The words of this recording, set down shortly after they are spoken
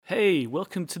Hey,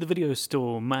 welcome to the video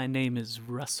store. My name is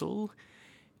Russell,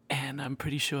 and I'm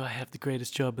pretty sure I have the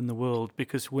greatest job in the world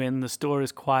because when the store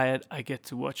is quiet, I get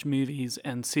to watch movies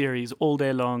and series all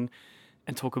day long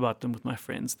and talk about them with my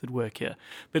friends that work here.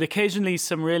 But occasionally,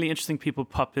 some really interesting people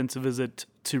pop in to visit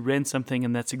to rent something,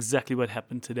 and that's exactly what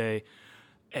happened today.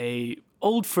 A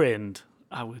old friend,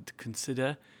 I would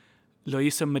consider,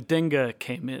 Loyiso Madinga,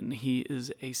 came in. He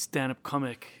is a stand-up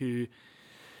comic who,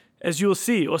 as you'll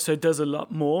see, also does a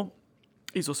lot more.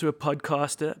 He's also a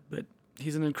podcaster, but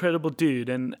he's an incredible dude,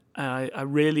 and I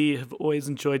really have always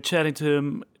enjoyed chatting to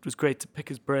him. It was great to pick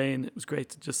his brain. It was great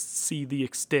to just see the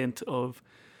extent of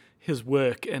his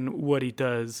work and what he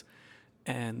does,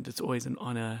 and it's always an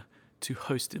honor to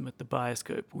host him at the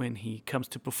Bioscope. When he comes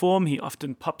to perform, he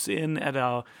often pops in at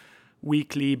our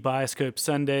weekly Bioscope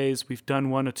Sundays. We've done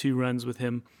 1 or 2 runs with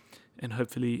him, and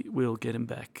hopefully we'll get him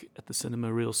back at the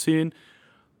cinema real soon.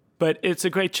 But it's a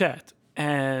great chat.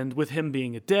 And with him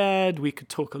being a dad, we could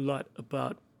talk a lot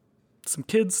about some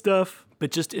kids stuff. But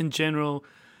just in general,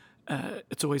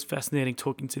 it's always fascinating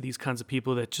talking to these kinds of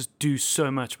people that just do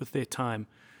so much with their time.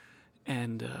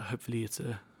 And hopefully it's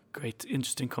a great,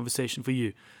 interesting conversation for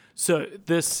you. So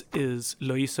this is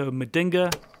Loyiso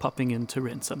Madinga popping in to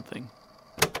rent something.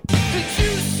 Did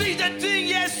you see that thing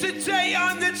yesterday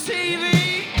on the TV?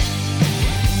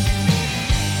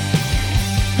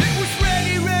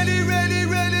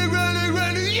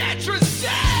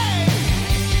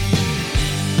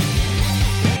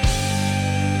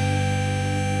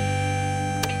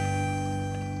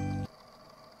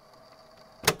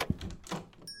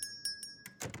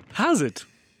 How's it?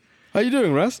 How you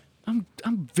doing, Russ? I'm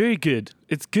very good.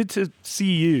 It's good to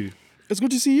see you It's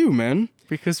good to see you, man.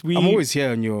 because I'm always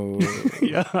here in your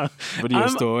yeah. video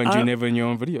store, and you're never in your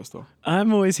own video store.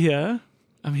 I'm always here.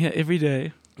 I'm here every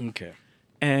day, Okay.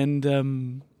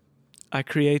 and I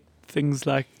create things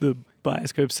like the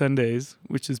Bioscope Sundays,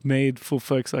 which is made for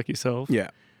folks like yourself.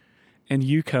 Yeah. And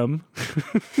you come,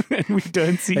 and we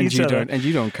don't see And each you other.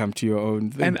 don't come to your own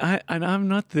thing. And I'm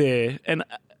not there. And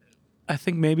I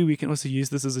think maybe we can also use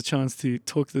this as a chance to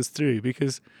talk this through,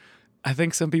 because I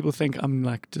think some people think I'm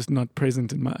like just not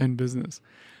present in my own business.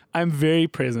 I'm very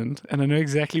present, and I know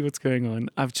exactly what's going on.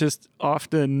 I've just,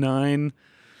 after 9,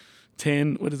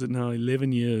 10, what is it now,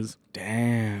 11 years,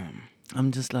 Damn.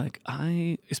 I'm just like,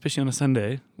 especially on a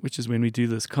Sunday, which is when we do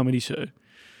this comedy show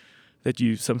that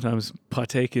you sometimes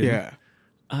partake in. Yeah.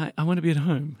 I want to be at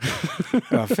home.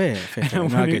 Oh, fair. I No, I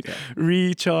want get to that.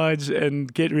 recharge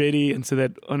and get ready, and so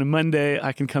that on a Monday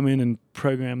I can come in and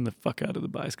program the fuck out of the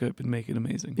Bioscope and make it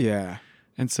amazing. Yeah.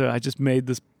 And so I just made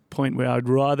this point where I'd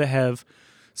rather have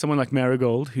someone like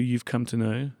Margot, who you've come to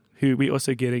know, who we're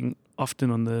also getting often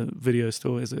on the video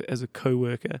store as a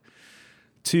co-worker,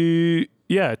 to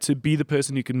be the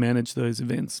person who can manage those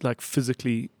events, like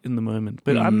physically in the moment.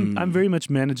 But I'm very much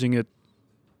managing it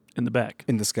in the back.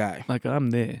 In the sky. Like, I'm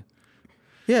there.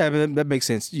 Yeah, but that makes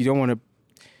sense. You don't want to.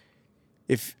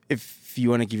 If you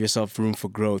want to give yourself room for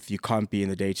growth, you can't be in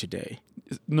the day to day.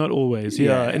 Not always,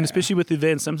 yeah. Yeah. And especially with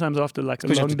events, sometimes after like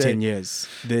Especially a long after day, 10 years,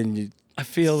 then you. I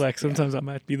feel like sometimes I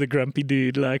might be the grumpy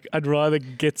dude. Like, I'd rather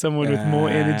get someone with more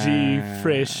energy,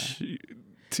 fresh,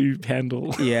 to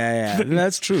handle. Yeah. And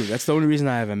that's true. That's the only reason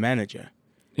I have a manager.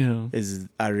 Yeah. Is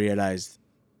I realized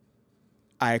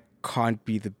I can't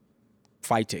be the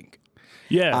fighting.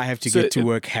 Yeah. I have to get to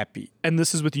work happy. And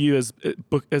this is with you as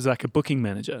like a booking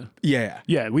manager. Yeah.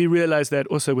 Yeah, we realized that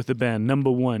also with the band. Number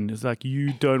one is like,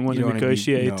 you don't want to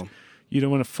negotiate. You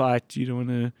don't want to fight. You don't want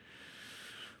to.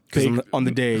 Because on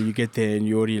the day you get there and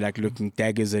you're already like looking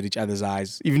daggers at each other's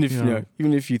eyes. Even if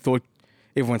even if you thought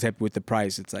everyone's happy with the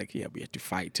price, it's like, yeah, we had to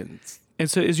fight. And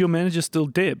so is your manager still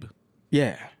Deb?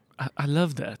 Yeah. I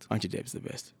love that. Auntie Deb's the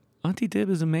best. Auntie Deb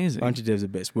is amazing. Auntie Deb's the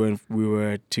best. When we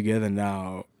were together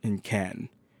now in Cannes.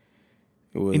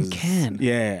 In Cannes?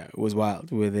 Yeah, it was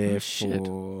wild. We're there shit.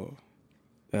 for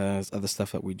other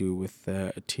stuff that we do with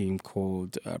a team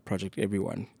called Project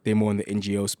Everyone. They're more in the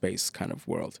NGO space kind of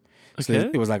world. So Okay.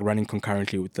 it was like running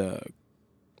concurrently with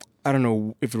I don't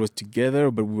know if it was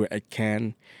together, but we were at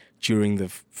Cannes during the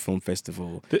film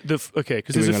festival. Okay,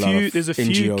 because Doing there's a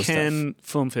few NGO Cannes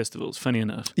film festivals, funny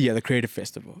enough. Yeah, the creative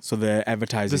festival. So the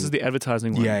advertising. This is the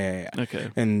advertising one. Yeah. Okay.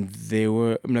 And they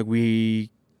were,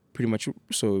 we pretty much,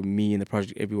 so me and the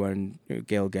Project Everyone,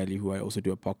 Gail Galley, who I also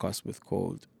do a podcast with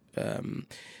called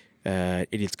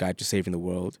Idiot's Guide to Saving the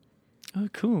World. Oh,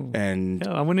 cool. And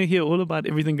yeah, I want to hear all about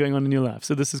everything going on in your life.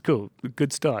 So this is cool. A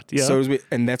good start. Yeah. So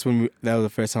and that's when that was the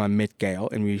first time I met Gail,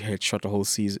 and we had shot a whole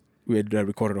season. We had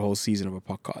recorded a whole season of a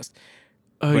podcast.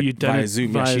 Oh, but you'd done via it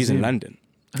Zoom. via Yeah, she's Zoom. in London.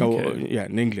 Okay.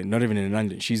 In England. Not even in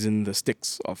London. She's in the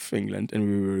sticks of England, and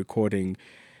we were recording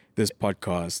this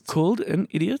podcast Called An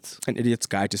Idiot? An Idiot's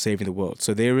Guide to Saving the World.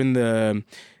 So they're in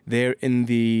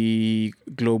the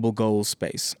global goal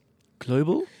space.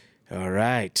 Global? All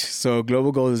right. So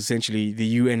global goals is essentially the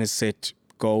UN has set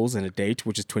goals and a date,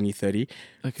 which is 2030,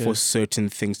 for certain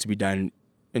things to be done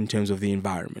in terms of the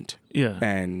environment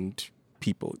and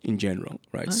people in general,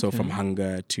 right? Okay. So from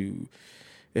hunger to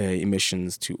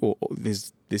emissions to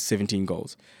there's 17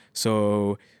 goals.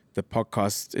 So the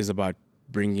podcast is about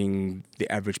bringing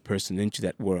the average person into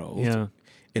that world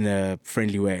in a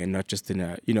friendly way and not just in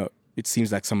a, it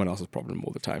seems like someone else's problem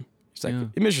all the time. It's like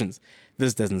emissions.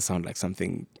 This doesn't sound like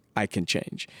something I can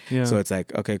change. Yeah. So it's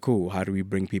like, okay, cool. How do we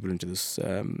bring people into this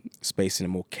space in a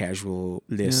more casual,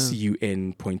 less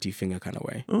UN pointy finger kind of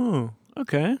way? Oh,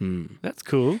 okay. That's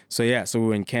cool. So we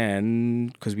were in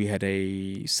Cannes because we had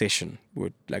a session. We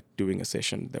were like doing a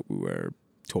session that we were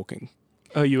talking.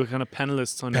 Oh, you were kind of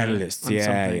panelists on something.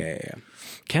 Yeah.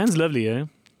 Cannes lovely, eh?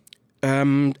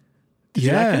 Did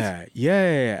you like it?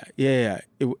 Yeah.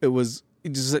 It was.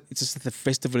 It's just that the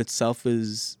festival itself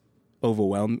is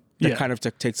overwhelmed. That kind of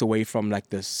takes away from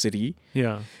like the city.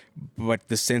 Yeah. But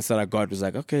the sense that I got was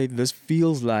like, okay, this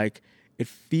feels like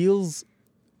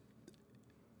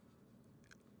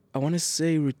I want to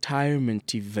say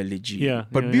retirement-y villagey.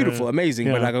 But beautiful, amazing.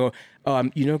 Yeah. But like I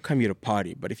go, come here to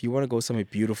party. But if you want to go somewhere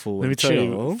beautiful Let me tell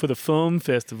you, for the film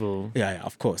festival. Yeah,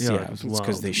 of course. Yeah, it's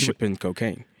because they ship in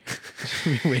cocaine.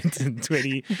 we went in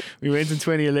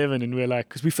 2011 and we're like,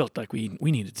 because we felt like we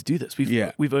needed to do this.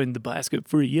 We've owned the Bioscope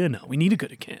for a year now. We need to go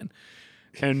to Cannes.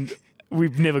 And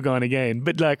we've never gone again.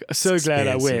 But like, so glad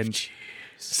I went.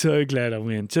 So glad I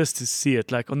went just to see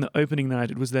it. Like on the opening night,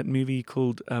 it was that movie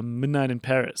called Midnight in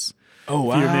Paris. Oh,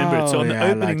 wow. If you remember it. So on the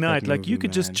opening night, like you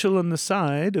could just chill on the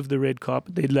side of the red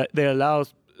carpet. They allow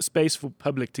space for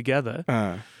public to gather.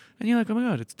 And you're like, oh my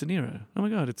God, it's De Niro. Oh my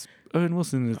God, it's Owen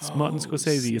Wilson. It's Martin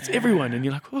Scorsese. Snap. It's everyone. And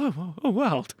you're like, oh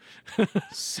wow.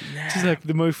 Just like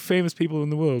the most famous people in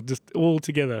the world, just all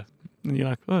together. And you're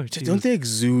like, oh, Jesus. Don't they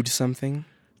exude something?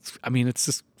 I mean,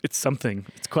 it's something.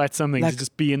 It's quite something to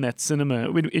just be in that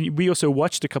cinema. We also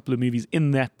watched a couple of movies in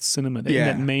that cinema, in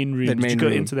that main room. Did you go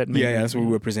into that main room? Yeah, that's what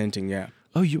we were presenting, yeah.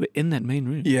 Oh, you were in that main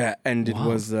room? Yeah, and it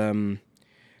was,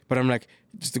 but I'm like,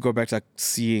 just to go back to like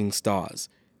seeing stars.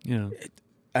 Yeah.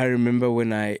 I remember when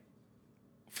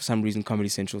for some reason, Comedy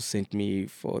Central sent me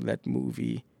for that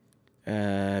movie,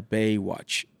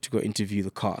 Baywatch, to go interview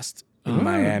the cast in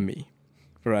Miami,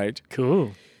 right?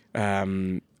 Cool.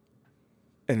 And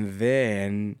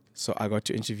then, so I got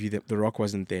to interview them. The Rock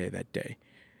wasn't there that day,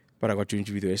 but I got to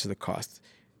interview the rest of the cast.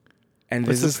 And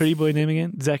what's the pretty boy name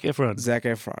again? Zac Efron. Zac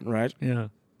Efron, right? Yeah.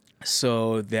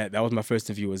 So that was my first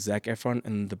interview with Zac Efron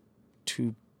and the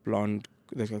two blonde,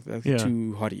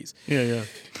 two hotties. Yeah.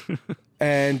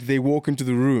 And they walk into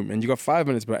the room, and you got 5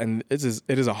 minutes, bro. And it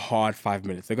is a hard 5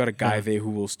 minutes. They got a guy there who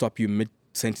will stop you mid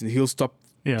sentence. He'll stop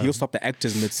the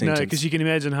actors mid sentence. No, because you can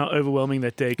imagine how overwhelming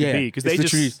that day could be. Because they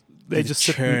just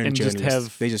sit and just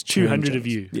have 200 of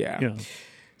you. Yeah.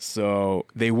 So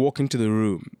they walk into the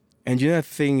room, and you know that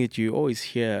thing that you always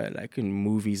hear, like in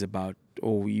movies about,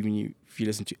 or even if you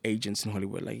listen to agents in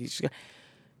Hollywood, like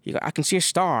you got, I can see a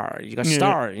star. You got a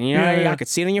star. I can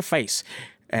see it in your face.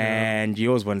 And you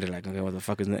always wonder, like, okay, what the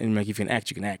fuck is that? And like, if you can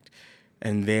act, you can act.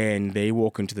 And then they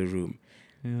walk into the room.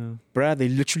 Yeah. Bruh, they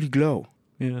literally glow.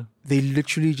 Yeah. They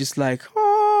literally just like,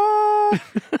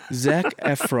 Zac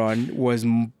Efron was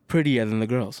prettier than the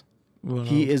girls. Wow.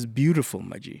 He is beautiful,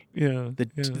 Maji. Yeah. The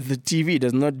TV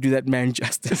does not do that man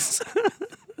justice.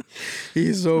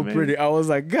 He's so pretty. I was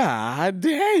like, God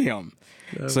damn.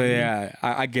 So yeah,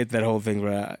 I get that whole thing,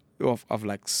 bro, of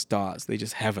like stars. They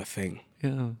just have a thing.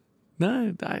 Yeah.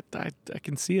 No, I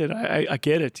can see it. I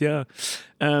get it. Yeah.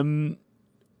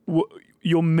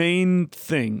 Your main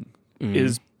thing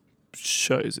is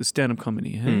shows, is stand-up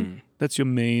comedy. Huh? That's your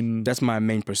main. That's my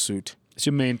main pursuit. It's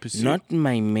your main pursuit. Not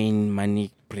my main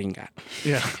money bringer.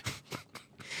 Yeah.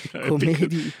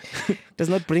 Comedy does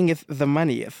not bringeth the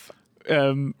moneyeth.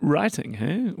 Writing,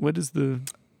 hey? What is the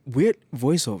weird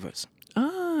voiceovers?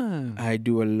 I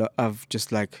do a lot of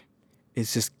just like,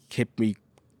 it's just kept me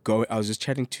going. I was just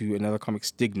chatting to another comic,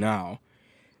 Stig, now,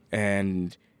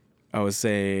 and I was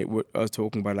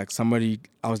talking about like somebody.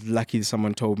 I was lucky that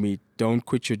someone told me, don't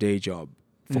quit your day job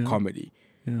for comedy.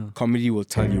 Yeah. Comedy will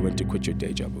tell you when to quit your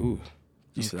day job. Ooh.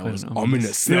 That was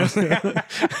ominous.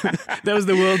 That was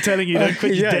the world telling you don't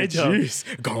quit your day job.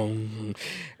 Gong.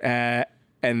 And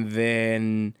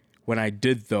then when I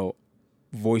did, though,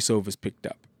 voiceovers picked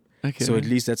up. Okay. So at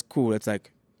least that's cool. It's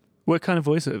like, what kind of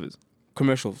voiceovers?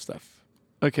 Commercial stuff.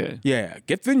 Okay. Yeah.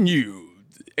 Get the new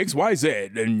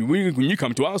XYZ, and when you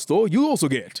come to our store, you also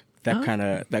get that kind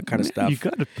of stuff. You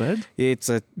got it, bud. It's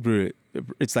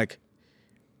like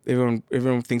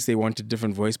everyone thinks they want a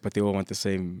different voice, but they all want the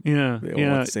same. Yeah,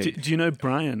 yeah. Do you know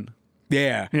Brian?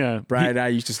 Yeah. Brian, I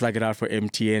used to slug it out for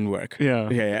MTN work.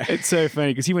 Yeah. It's so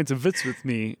funny because he went to Wits with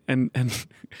me, and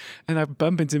I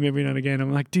bump into him every now and again.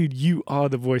 I'm like, dude, you are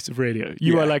the voice of radio.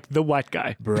 You are like the white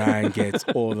guy. Brian gets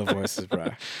all the voices, bro.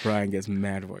 Brian gets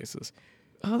mad voices.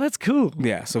 Oh, that's cool.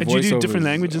 Yeah. So do you do different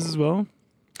languages as well?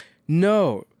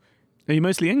 No. Are you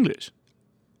mostly English?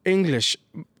 English.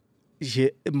 Yeah,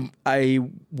 I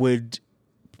would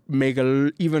make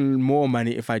even more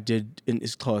money if I did in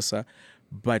isiXhosa,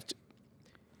 but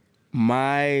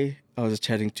I was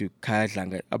chatting to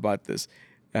Kaya about this,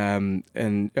 and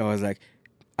I was like,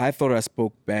 I thought I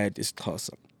spoke bad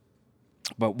isiXhosa,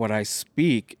 but what I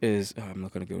speak is, I'm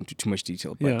not going to go into too much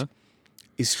detail, but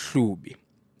is Hlubi.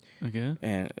 Okay.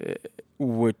 And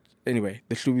anyway,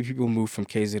 the Hlubi people moved from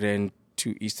KZN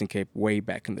to Eastern Cape way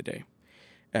back in the day.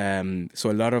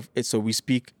 So a lot of it, so we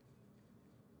speak,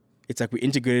 it's like we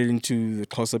integrated into the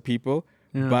Xhosa people,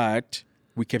 but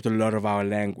we kept a lot of our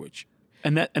language.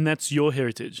 And that's your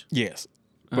heritage? Yes.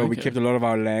 But we kept a lot of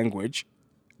our language,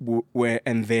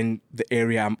 and then the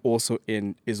area I'm also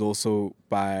in is also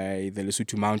by the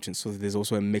Lesotho Mountains, so there's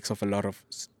also a mix of a lot of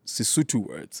Sesotho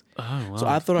words. Oh, wow. So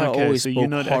I thought I always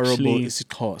spoke horrible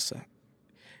isiXhosa.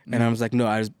 And I was like, no,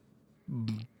 I was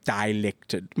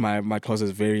dialected. My Xhosa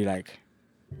is very like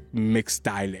mixed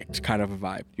dialect kind of a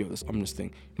vibe. This ominous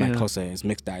thing. My Xhosa is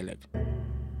mixed dialect.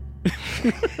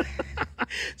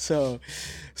 So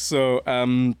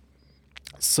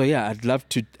yeah,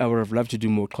 I would have loved to do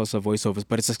more Xhosa voiceovers,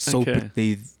 but it's like so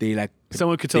they like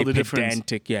someone could tell the difference.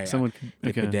 Pedantic, someone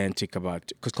pedantic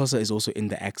about, because Xhosa is also in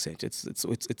the accent. It's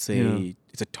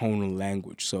a tonal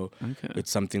language, so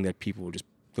it's something that people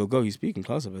they'll go, "You speak in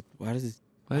Xhosa, but why does it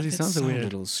sound so weird? A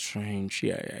little strange."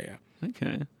 Yeah.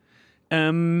 Okay.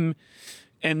 And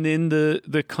then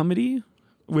the comedy,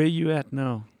 where are you at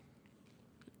now?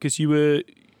 Because are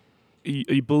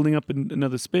you building up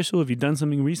another special? Have you done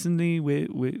something recently? Where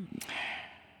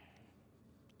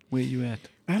are you at?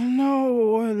 I don't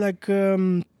know. Like,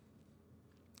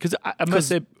 because I must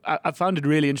say, I found it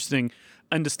really interesting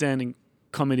understanding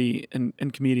comedy and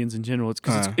comedians in general. It's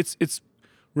because it's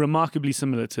remarkably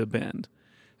similar to a band,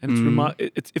 and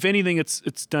it's if anything,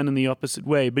 it's done in the opposite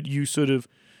way. But you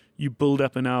build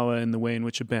up an hour in the way in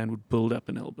which a band would build up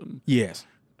an album. Yes.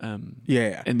 And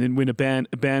then when a band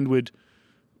would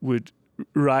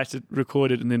write it,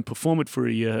 record it, and then perform it for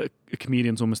a year, a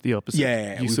comedian's almost the opposite.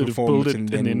 Yeah. You sort of build it, and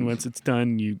then once it's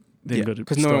done, you then got to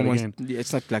start no one again.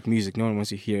 It's not like music. No one wants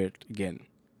to hear it again.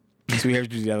 So we have to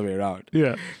do the other way around.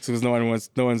 Yeah. So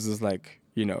no one's just like,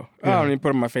 I'm going to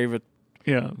put my favorite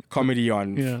comedy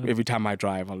on every time I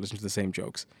drive. I'll listen to the same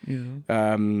jokes.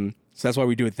 Yeah. So that's why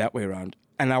we do it that way around.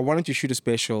 And I wanted to shoot a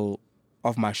special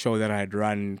of my show that I had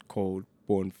run called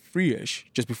Born Free-ish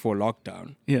just before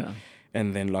lockdown. Yeah.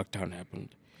 And then lockdown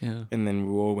happened. Yeah. And then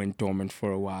we all went dormant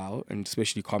for a while, and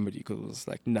especially comedy, because it was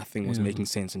like nothing was making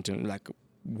sense in terms of like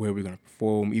where we're going to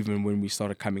perform. Even when we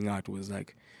started coming out, it was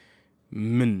like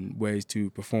ways to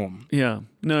perform. Yeah.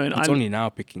 No, and it's only now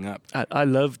picking up. I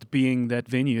loved being that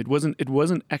venue. It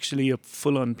wasn't actually a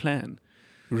full-on plan.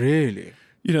 Really?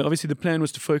 Obviously the plan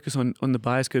was to focus on the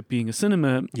Bioscope being a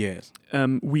cinema. Yes.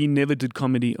 We never did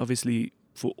comedy, obviously,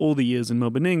 for all the years in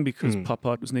Melbourne because Pop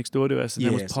Art was next door to us, and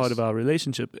that was part of our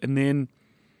relationship. And then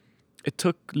it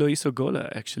took Loiso Gola,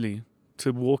 actually,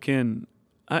 to walk in.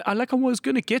 I was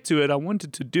going to get to it. I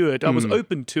wanted to do it. I was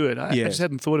open to it. I just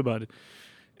hadn't thought about it.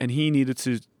 And he needed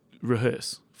to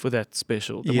rehearse for that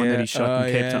special, the one that he shot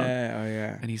in Cape Town.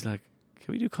 And he's like,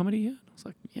 "Can we do comedy here?" I was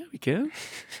like, "Yeah, we can."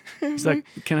 He's like,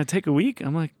 "Can I take a week?"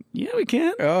 I'm like, "Yeah, we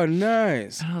can." Oh,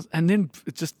 nice. And then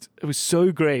it was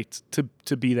so great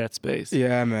to be that space.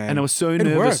 Yeah, man. And I was so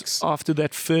nervous after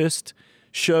that first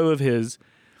show of his.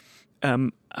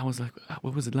 I was like,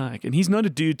 what was it like? And he's not a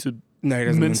dude to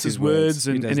mince his words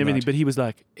and everything, but he was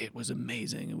like, it was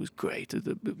amazing. It was great.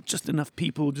 Just enough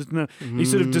people. He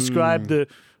sort of described the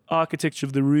architecture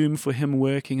of the room for him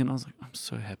working, and I was like, I'm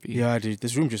so happy. Yeah, dude,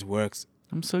 this room just works.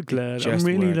 I'm so glad.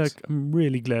 I'm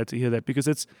really glad to hear that, because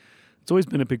it's always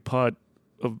been a big part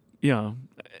of,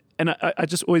 and I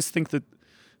just always think that,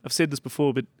 I've said this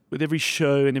before, but with every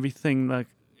show and everything, like,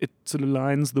 it sort of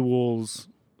lines the walls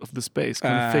of the space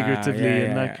kind of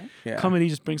figuratively, comedy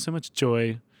just brings so much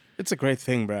joy. It's a great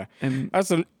thing, bro. And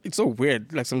it's so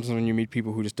weird. Like, sometimes when you meet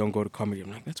people who just don't go to comedy,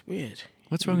 I'm like, that's weird.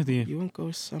 What's wrong with you? You won't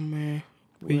go somewhere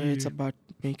Words about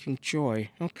making joy.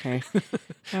 Okay.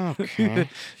 Okay.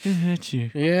 Who hurt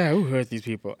you? Yeah, who hurt these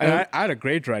people? And I had a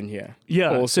great run here.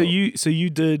 Yeah. Also. So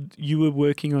you were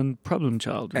working on Problem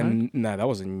Child, right? And no, that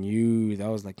was new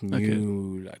like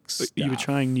stuff. You were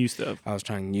trying new stuff. I was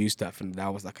trying new stuff, and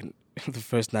that was like the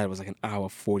first night was like an hour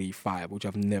 45, which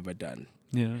I've never done.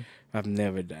 Yeah. I've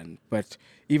never done. But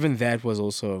even that was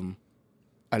also,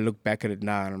 I look back at it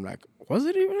now and I'm like, was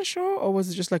it even a show, or was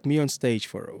it just like me on stage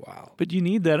for a while? But you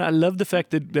need that. I love the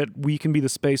fact that we can be the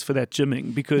space for that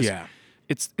gymming, because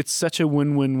it's such a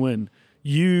win-win-win.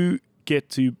 You get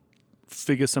to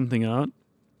figure something out.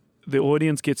 The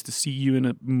audience gets to see you in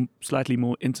a slightly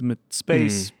more intimate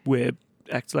space where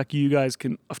acts like you guys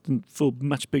can often fill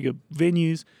much bigger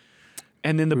venues.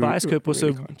 And then the Bioscope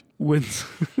also wins.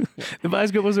 The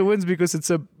Bioscope also wins because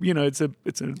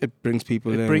it brings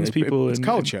people in. It brings people in. It's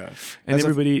culture. And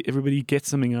everybody gets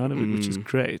something out of it, which is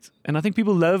great. And I think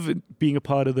people love being a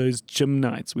part of those gym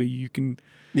nights where you can,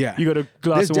 you got a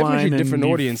glass of wine and different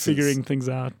you're audiences. figuring things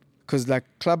out. Because like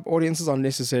club audiences aren't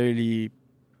necessarily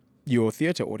your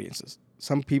theater audiences.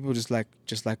 Some people just like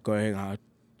going out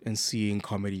and seeing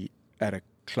comedy at a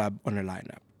club on a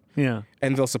lineup. Yeah.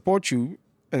 And they'll support you,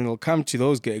 and they'll come to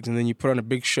those gigs, and then you put on a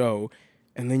big show,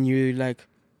 and then you're like,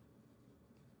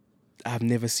 I've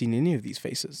never seen any of these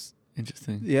faces.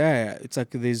 Interesting. Yeah, it's like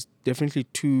there's definitely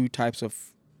two types of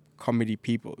comedy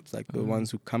people. It's like the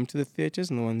ones who come to the theaters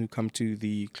and the ones who come to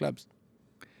the clubs.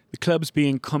 The clubs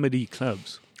being comedy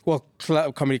clubs. Well,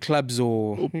 comedy clubs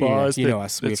or bars you know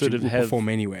us, we sort of have perform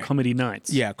anywhere. Comedy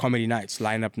nights. Yeah, comedy nights,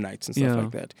 lineup nights and stuff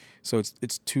like that. So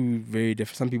it's two very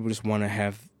different. Some people just want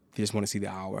to see the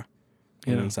hour.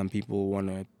 And then some people want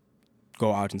to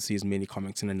go out and see as many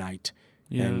comics in a night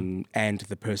and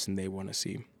the person they want to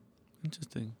see.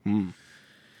 Interesting.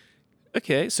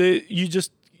 Okay, so you're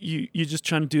just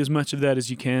trying to do as much of that as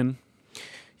you can.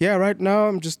 Yeah, right now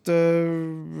I'm just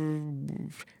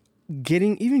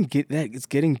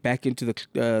getting back into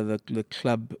the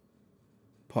club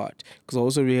part, because I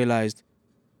also realized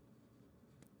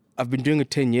I've been doing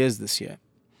it 10 years this year.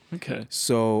 Okay.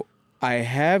 So I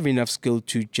have enough skill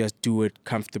to just do it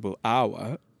comfortable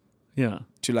hour. Yeah.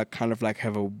 To like kind of like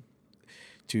have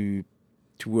to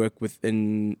work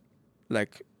within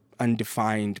like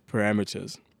undefined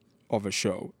parameters of a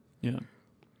show. Yeah.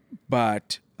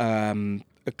 But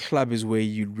a club is where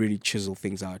you really chisel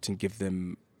things out and give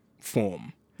them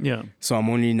form. Yeah. So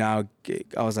I'm only now,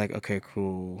 I was like, okay,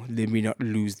 cool. Let me not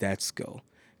lose that skill.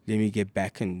 Let me get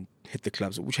back and hit the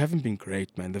clubs, which haven't been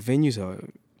great, man. The venues are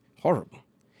horrible.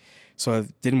 So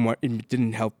it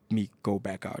didn't help me go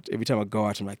back out. Every time I go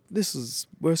out, I'm like, this is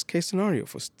worst case scenario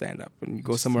for stand-up. And you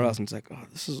go somewhere else and it's like, oh,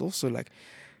 this is also like...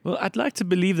 Well, I'd like to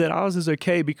believe that ours is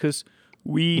okay, because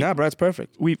Nah, bro, it's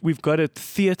perfect. We've got a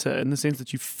theatre in the sense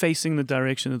that you're facing the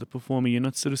direction of the performer. You're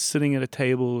not sort of sitting at a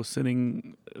table or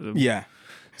sitting... Yeah.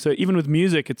 So even with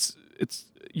music, it's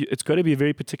got to be a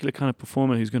very particular kind of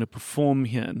performer who's going to perform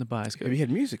here in the Bioscope. Have you had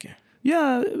music here?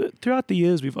 Yeah, throughout the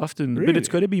years we've often... Really? But it's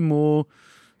got to be more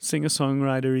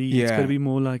singer-songwritery. Yeah. It's got to be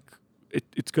more like...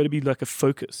 It's got to be like a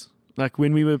focus. Like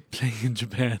when we were playing in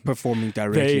Japan... Performing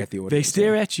directly at the audience. They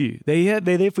stare at you. They're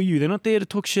there for you. They're not there to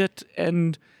talk shit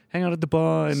and hang out at the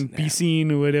bar and be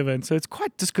seen or whatever. And so it's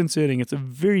quite disconcerting. It's a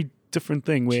very different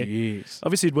thing where... Jeez.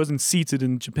 Obviously it wasn't seated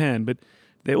in Japan, but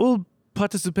they all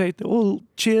participate, they all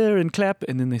cheer and clap,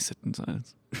 and then they sit in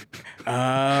silence.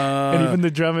 And even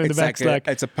the drummer in the back's like...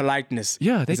 It's a politeness.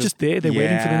 Yeah, they're just there. They're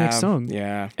waiting for the next song.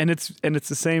 Yeah. And it's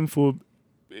the same for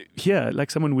here.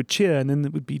 Like someone would cheer and then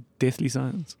it would be deathly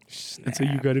silence. Snap. And so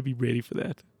you got to be ready for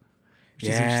that.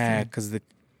 Yeah, because it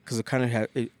kind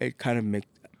of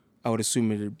I would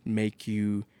assume it would make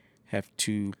you have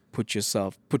to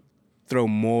throw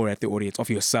more at the audience of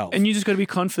yourself. And you just got to be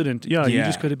confident. Yeah, you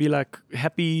just got to be like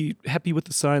happy with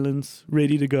the silence,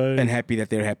 ready to go. And happy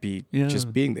that they're happy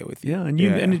just being there with you. Yeah,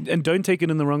 and don't take it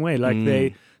in the wrong way. Like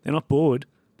they're not bored.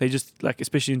 They just like,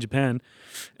 especially in Japan.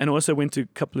 And I also went to a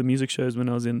couple of music shows when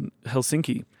I was in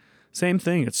Helsinki. Same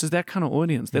thing. It's just that kind of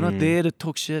audience. They're not there to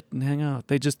talk shit and hang out.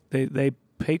 They just they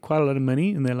pay quite a lot of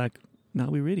money and they're like, now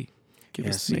we're ready. Give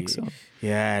us the next song.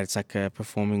 Yeah, it's like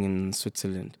performing in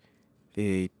Switzerland.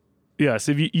 Yeah,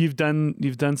 so you've done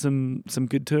some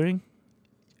good touring?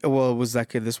 Well, it was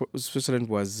like Switzerland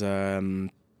was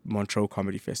Montreux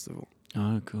Comedy Festival.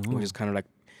 Oh, cool. Which is kind of like,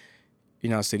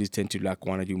 cities tend to like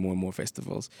want to do more and more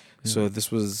festivals. Yeah. So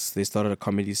they started a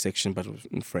comedy section, but it was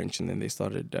in French, and then they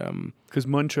started because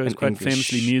Montreux is quite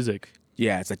famously music.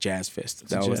 Yeah, it's a jazz fest.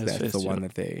 That's the one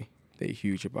that they're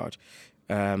huge about.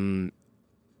 And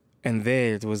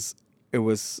there it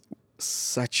was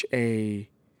such a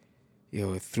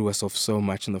it threw us off so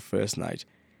much on the first night.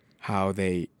 How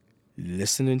they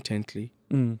listen intently,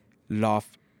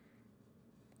 laugh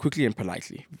quickly and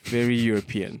politely, very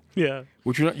European. Yeah,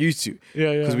 which we're not used to.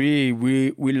 Yeah, because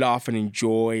we laugh and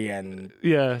enjoy and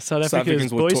South Africa is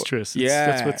boisterous.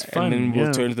 That's what's fun. And then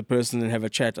we'll turn to the person and have a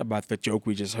chat about the joke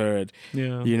we just heard.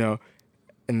 Yeah,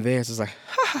 and theirs is like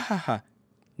ha ha ha ha,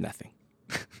 nothing.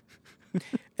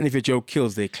 And if your joke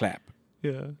kills, they clap.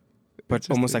 Yeah, but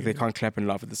almost like they can't clap and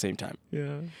laugh at the same time.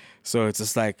 Yeah. So it's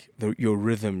just like your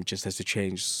rhythm just has to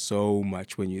change so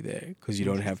much when you're there because you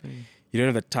don't have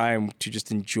the time to just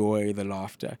enjoy the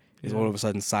laughter. It's all of a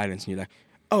sudden silence and you're like,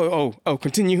 oh,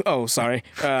 continue. Oh, sorry.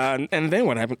 And then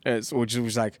what happened which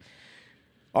was like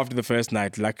after the first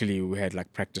night, luckily we had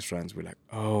like practice runs. We're like,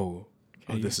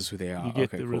 this is who they are. You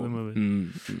get the rhythm of it.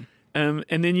 Mm-hmm.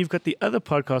 And then you've got the other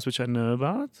podcast, which I know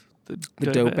about.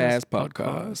 The Dope Ass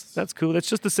Podcast. That's cool. That's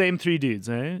just the same three dudes,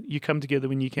 eh? You come together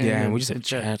when you can. Yeah, and we just have a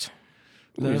chat.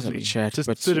 We just have a chat.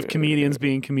 Just sort of comedians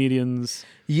being comedians.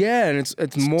 Yeah, and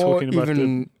it's more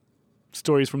even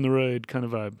stories from the road kind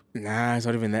of vibe. Nah, it's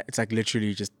not even that. It's like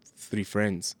literally just three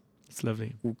friends. It's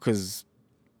lovely. Because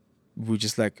we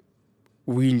just like,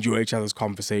 we enjoy each other's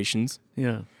conversations.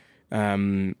 Yeah.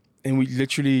 And we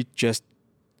literally just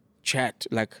chat.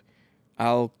 Like,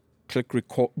 I'll click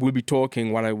record. We'll be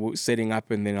talking while I was setting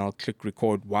up, and then I'll click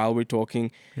record while we're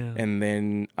talking, and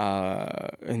then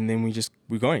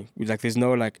we're going. We like, there's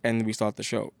no like, and we start the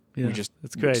show. Yeah, we just,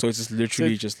 that's great. So it's just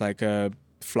literally just like a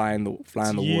fly on the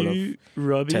wall of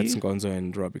Robbie, Tats Ngonzo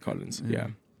and Robbie Collins. Yeah,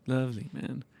 lovely,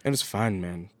 man. And it's fun,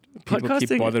 man. People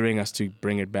keep bothering us to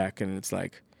bring it back, and it's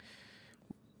like,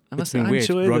 it's been weird.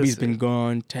 Robbie's been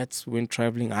gone. Tats went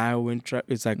traveling. I went.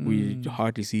 It's like we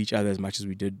hardly see each other as much as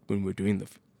we did when we were doing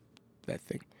that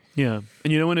thing. Yeah,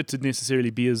 and you don't want it to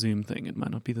necessarily be a Zoom thing. It might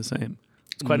not be the same.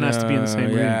 It's quite nice to be in the same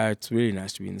room. Yeah, it's really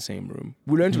nice to be in the same room.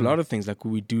 We learned a lot of things, like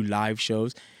we do live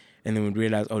shows, and then we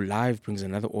realize, live brings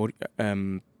another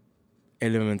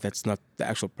element that's not the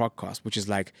actual podcast, which is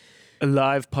like a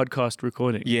live podcast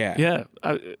recording. Yeah,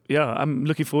 I'm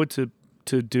looking forward to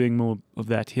doing more of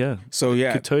that here. So yeah,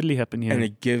 it could totally happen here, and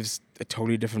it gives a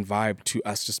totally different vibe to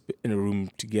us just in a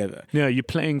room together. Yeah, you're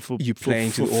playing to the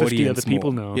 50 audience other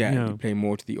people more. now. Yeah, you play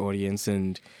more to the audience.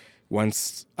 And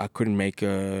once I couldn't make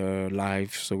a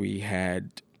live, so we had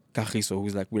Kagiso,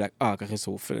 who's like, Kagiso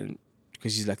will fill in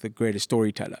because he's like the greatest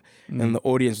storyteller. And the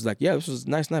audience was like, yeah, this was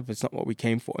nice enough, but it's not what we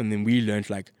came for. And then we learned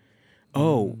like,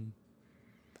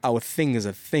 our thing is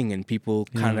a thing, and people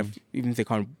kind of, even if they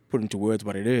can't put into words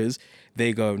what it is,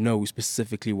 they go, no, we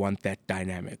specifically want that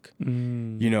dynamic.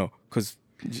 Because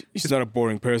he's not a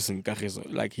boring person, Kagiso.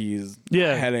 Like, he's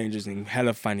hella interesting,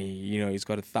 hella funny. He's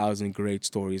got 1,000 great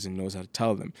stories and knows how to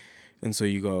tell them. And so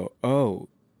you go,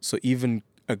 so even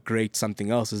a great something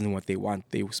else isn't what they want.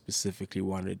 They specifically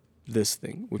wanted this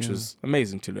thing, which was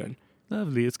amazing to learn.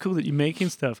 Lovely. It's cool that you're making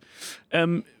stuff.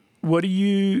 What are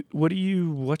you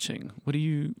watching? What do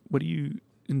you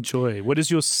enjoy? What is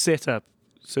your setup,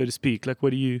 so to speak? Like, what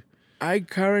do you? I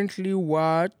currently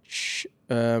watch.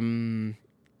 We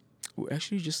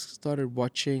actually just started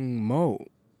watching Mo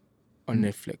on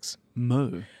Netflix.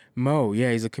 Mo,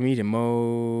 yeah, he's a comedian.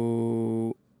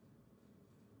 Mo,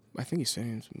 I think his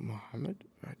name's Mohammed.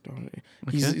 I don't know.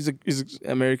 Okay. He's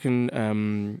an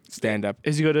American stand-up.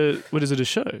 Has he got a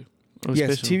show?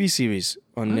 Yes, TV series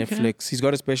on Netflix. He's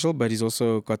got a special, but he's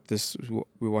also got this.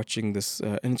 We're watching this,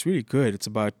 and it's really good.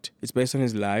 It's based on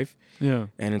his life. Yeah,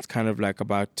 and it's kind of like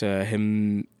about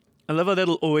him. I love how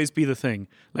that'll always be the thing.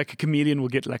 Like, a comedian will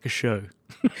get like a show.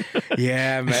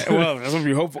 Yeah, man. Well, that's what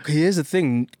we hope for. Here's the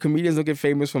thing: comedians don't get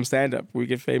famous from stand-up. We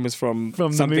get famous from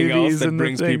something else that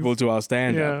brings people to our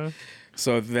stand-up. Yeah.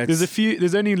 So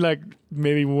there's only like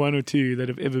maybe one or two that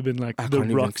have ever been like the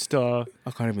rock star.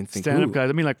 I can't even think stand-up guys.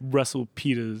 I mean, like Russell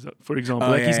Peters, for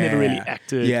example. He's never really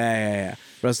acted. Yeah.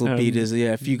 Russell Peters.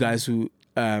 Yeah, a few guys who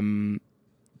blew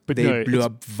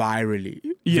up virally.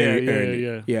 Very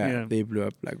early. Yeah, they blew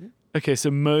up like. Okay,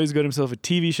 so Mo's got himself a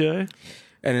TV show.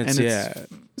 And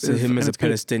so him as a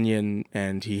Palestinian,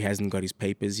 and he hasn't got his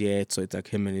papers yet. So it's like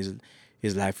him and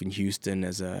his life in Houston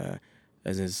as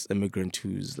his immigrant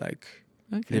who's like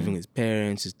living with his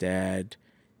parents. His dad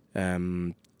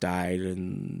died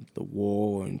in the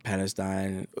war in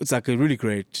Palestine. It's like a really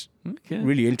great,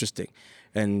 really interesting,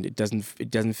 and it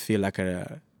doesn't feel like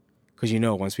because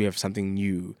once we have something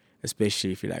new,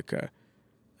 especially if you're like I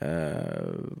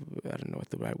don't know what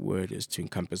the right word is to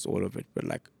encompass all of it, but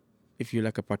like if you're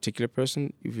like a particular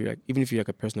person, even if you're like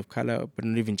a person of color, but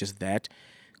not even just that,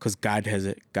 because God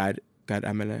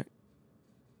Amala.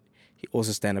 He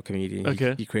also stand-up comedian.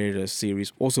 Okay. He created a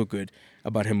series, also good,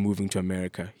 about him moving to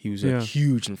America. He was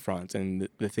huge in France, and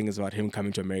the thing is about him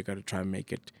coming to America to try and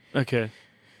make it. Okay.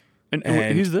 And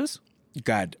who's this?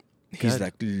 Gad. He's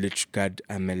like Gad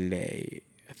Amele,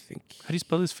 I think. How do you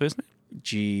spell his first name?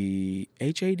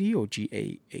 Ghad or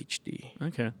Gahd.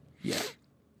 Okay. Yeah.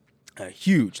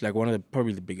 Huge, like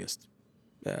probably the biggest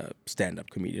stand-up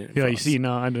comedian in Yeah, France. you see,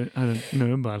 now I don't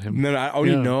know about him. No, I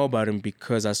only know about him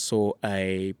because I saw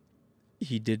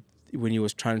he did, when he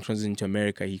was trying to transition to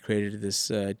America, he created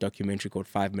this documentary called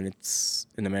 5 Minutes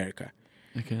in America.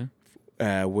 Okay.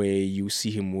 Where you see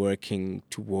him working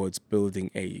towards building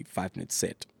a 5-minute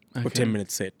set or 10-minute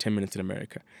set, 10 minutes in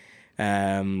America,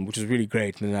 which was really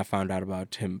great. And then I found out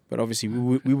about him, but obviously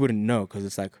we wouldn't know because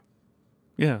it's like,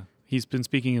 yeah, he's been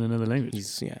speaking in another language.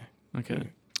 Okay. Yeah.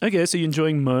 Okay, so you're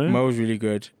enjoying Mo? Mo was really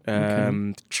good.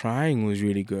 Trying was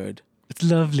really good. It's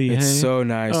lovely. It's so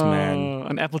nice, man.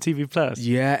 On Apple TV Plus.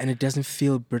 Yeah, and it doesn't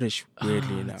feel British,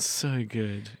 weirdly enough. It's so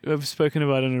good. I've spoken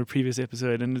about it in a previous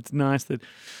episode, and it's nice that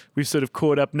we've sort of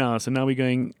caught up now. So now we're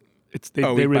going. They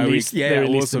release. They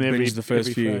release them every the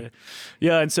first few. Friday.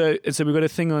 Yeah, and so we've got a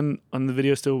thing on the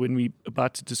video still when we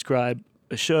about to describe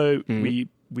a show.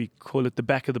 We call it the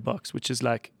back of the box, which is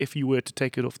like if you were to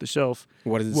take it off the shelf,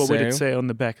 what would it say on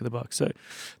the back of the box? So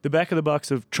the back of the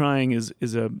box of Trying is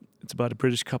it's about a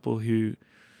British couple who,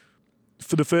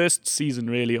 for the first season,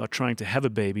 really are trying to have a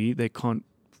baby. They can't.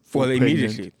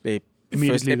 Immediately.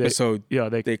 First episode,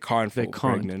 they can't fall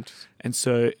pregnant. And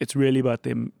so it's really about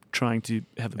them trying to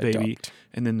have a baby.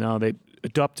 And then now they're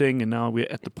adopting, and now we're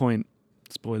at the point,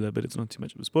 spoiler, but it's not too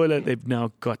much of a spoiler, they've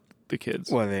now got the kids.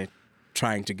 Well, they're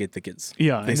trying to get the kids.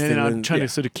 Yeah, and then I'm trying to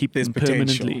sort of keep them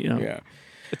permanently. Yeah.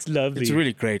 It's lovely. It's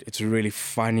really great. It's really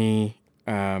funny.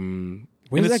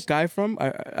 Where's that guy from?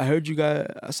 I heard you guys,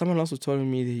 someone else was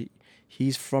telling me that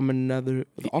he's from The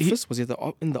Office? Was he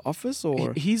in The Office?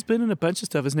 Or he's been in a bunch of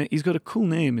stuff, isn't he? He's got a cool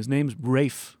name. His name's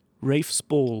Rafe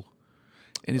Spall.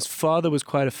 And his father was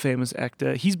quite a famous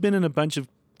actor. He's been in a bunch of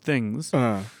things.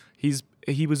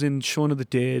 He was in Shaun of the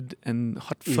Dead and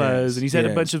Hot Fuzz, and he's had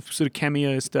a bunch of sort of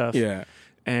cameo stuff. Yeah.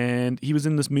 And he was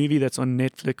in this movie that's on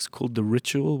Netflix called The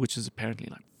Ritual, which is apparently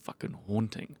like fucking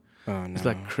haunting. Oh no. It's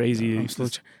like crazy. No,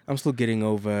 I'm still getting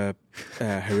over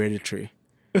Hereditary.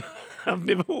 I've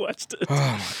never watched it. Oh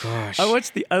my gosh. I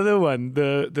watched the other one,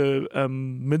 the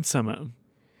Midsummer.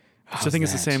 Which I think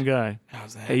it's the same guy.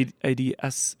 How's that? AD.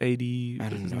 I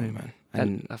don't know,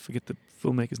 man. I forget the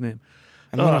filmmaker's name.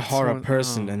 I'm not a horror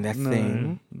person, and that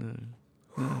thing. No,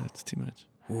 it's too much.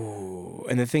 Ooh.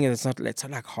 And the thing is, it's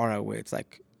not like horror where it's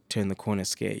like turn the corner,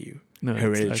 scare you. No,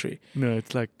 Hereditary.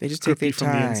 It's like they just take their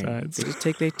time. They just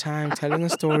take their time telling a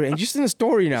story, and just in a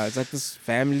story now, it's like this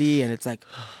family, and it's like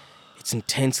it's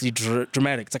intensely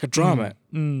dramatic. It's like a drama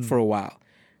for a while.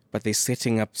 But they're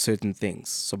setting up certain things.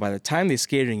 So by the time they're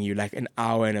scaring you, like an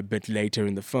hour and a bit later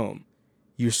in the film,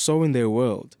 you're so in their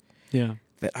world. Yeah.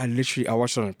 That I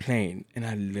watched it on a plane, and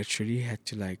I literally had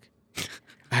to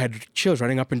I had chills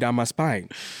running up and down my spine.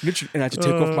 Literally, and I had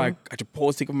to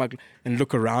pause, take off my, and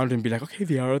look around and be like, okay,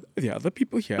 there are the other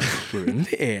people here. We're in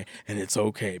the air, and it's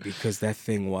okay, because that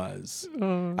thing was,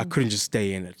 I couldn't just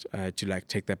stay in it. I had to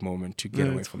take that moment to get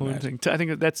away from haunting. that. I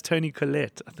think that's Toni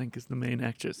Collette, I think, is the main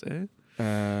actress, eh?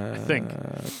 I think.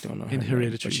 Don't know. In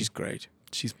Hereditary. But she's great.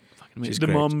 She's fucking amazing.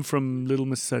 The mom from Little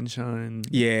Miss Sunshine.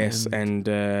 Yes,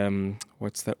 and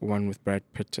what's that one with Brad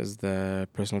Pitt as the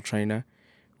personal trainer?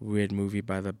 Weird movie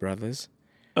by the brothers.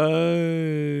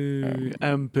 Burn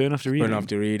After Reading. Burn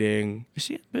After Reading. Is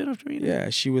she in Burn After Reading? Yeah,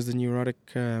 she was the neurotic,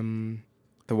 the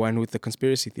one with the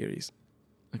conspiracy theories.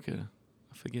 Okay,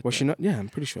 I forget. Was she not? Yeah, I'm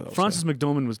pretty sure. Frances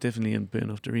McDormand was definitely in Burn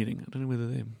After Reading. I don't know whether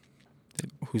they.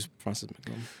 Who's Frances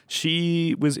McDormand?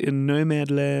 She was in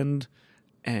Nomadland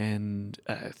and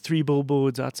 3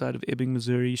 Billboards Outside of Ebbing,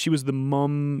 Missouri. She was the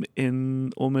mom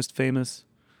in Almost Famous.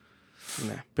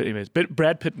 Nah. But anyways,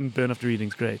 Brad Pitt in Burn After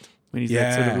Reading's great. When he's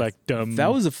that sort of dumb.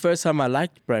 That was the first time I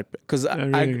liked Brad Pitt.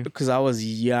 Because I was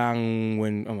young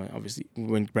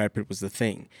when Brad Pitt was the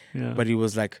thing. Yeah. But he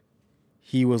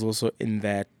was also in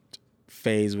that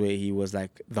phase where he was the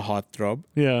heartthrob.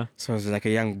 Yeah. So I was like a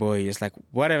young boy, just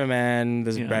whatever, man,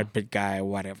 this Brad Pitt guy,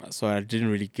 whatever. So I didn't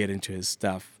really get into his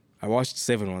stuff. I watched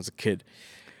Seven when I was a kid.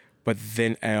 But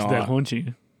then did that haunt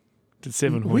you? Did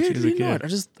Seven haunt you as a kid?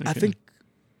 Not. I think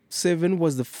Seven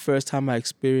was the first time I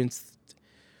experienced.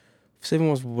 Seven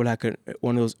was one of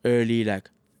those early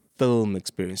film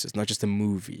experiences, not just a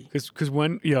movie. Because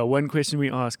one question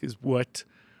we ask is what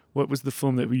was the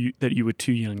film that you were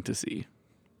too young to see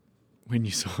when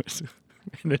you saw it,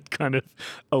 and it kind of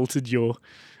altered your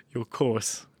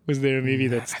course. Was there a movie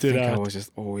that stood I think out? I was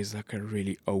just always like a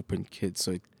really open kid,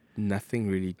 so nothing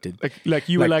really did. Like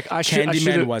you were like, I should.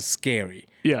 Candyman was scary.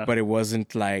 Yeah, but it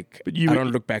wasn't like. But I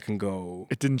don't look back and go.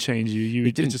 It didn't change you.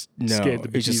 It didn't. Just No, scared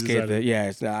the it just scared the.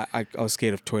 Yeah. Yeah, I was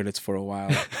scared of toilets for a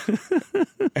while.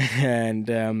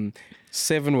 And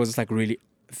 7 was like really.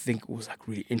 I think it was like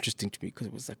really interesting to me because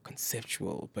it was like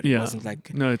conceptual, but it wasn't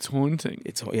like. No, it's haunting.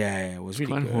 It was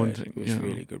really quite good. haunting. It was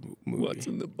really good movie. What's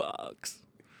in the box?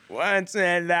 What's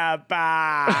in the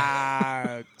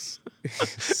box?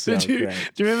 So do you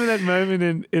remember that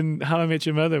moment in How I Met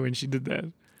Your Mother when she did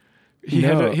that? He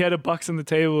had a box on the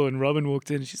table and Robin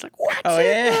walked in and she's like, what's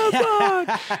in the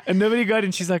box? And nobody got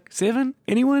in. She's like, 7?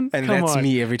 Anyone? And Come that's on.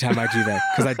 me every time I do that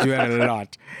because I do it a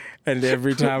lot. And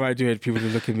every time I do it, people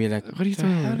look at me like, what are you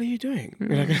doing? How are you doing?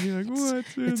 You're like,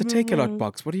 what's in it's a the take-a-lot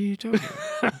box. What are you doing?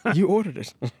 You ordered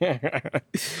it.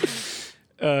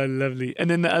 Lovely. And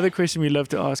then the other question we love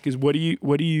to ask is, what do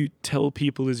you tell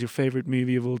people is your favorite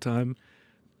movie of all time?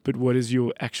 But what is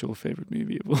your actual favorite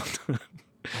movie of all time?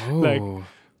 Oh,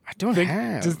 I don't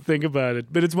have. Just think about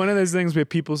it. But it's one of those things where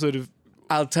people sort of.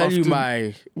 I'll tell you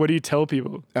my. What do you tell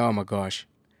people? Oh my gosh.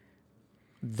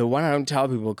 The one I don't tell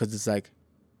people because it's like.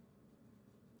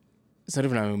 It's not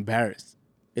even I'm embarrassed.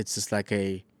 It's just like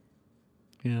a.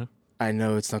 Yeah. I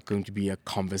know it's not going to be a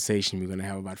conversation we're going to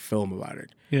have about film about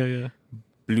it. Yeah.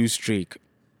 Blue Streak.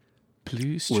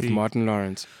 With Martin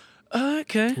Lawrence.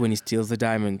 Okay. When he steals the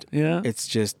diamond. Yeah. It's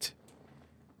just.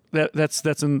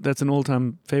 That's an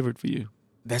all-time favorite for you.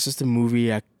 That's just a movie.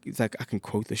 It's like I can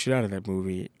quote the shit out of that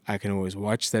movie. I can always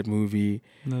watch that movie.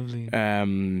 Lovely. I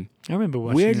remember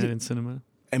watching that in cinema.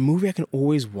 A movie I can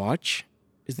always watch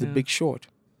is The Big Short.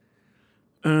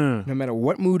 No matter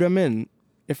what mood I'm in,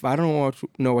 if I don't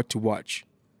know what to watch,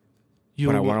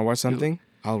 when I want to watch something,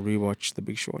 I'll rewatch The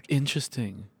Big Short.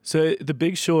 Interesting. So The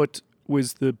Big Short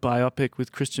was the biopic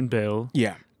with Christian Bale.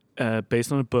 Yeah.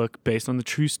 Based on a book, based on the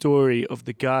true story of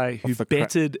the guy who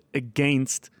betted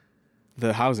against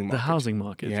the housing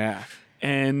market. Yeah.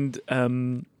 And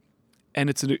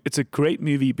it's a great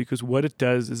movie because what it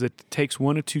does is it takes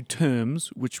one or two terms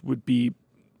which would be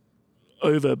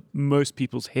over most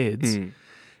people's heads,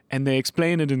 and they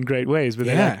explain it in great ways. But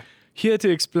they're like, here to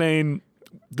explain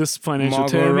this financial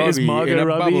term is Margot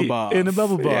Robbie in a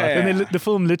bubble bath. Yeah. And the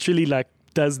film literally like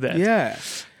does that. Yeah.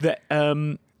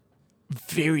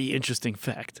 Very interesting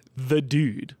fact. The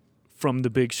dude from The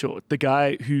Big Short, the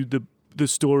guy who the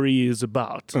story is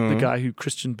about, the guy who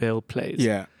Christian Bale plays,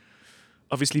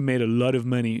 obviously made a lot of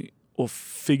money off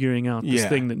figuring out this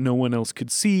thing that no one else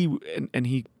could see, and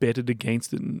he betted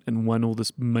against it and won all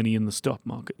this money in the stock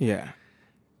market. Yeah.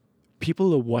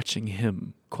 People are watching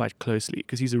him quite closely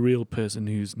because he's a real person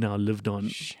who's now lived on.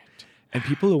 Shit. And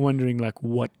people are wondering like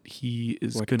what he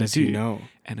is going to do. He know?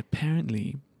 And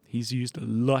apparently he's used a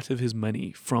lot of his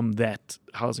money from that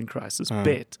housing crisis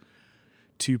bet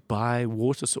to buy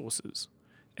water sources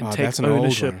and take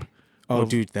ownership.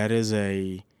 Dude, that is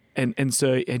a... And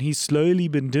he's slowly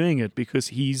been doing it because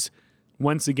he's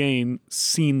once again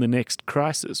seen the next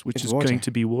crisis, which is going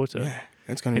to be water. Yeah,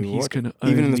 it's going to be he's water. Gonna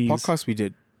Even in this podcast we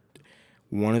did,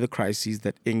 one of the crises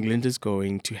that England is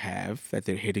going to have, that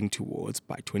they're heading towards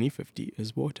by 2050,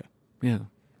 is water. Yeah.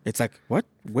 It's like, what?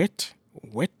 Wet?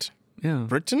 Yeah.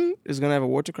 Britain is going to have a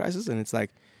water crisis? And it's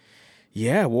like,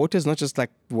 yeah, water is not just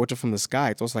like water from the sky.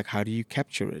 It's also like, how do you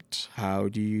capture it? How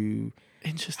do you...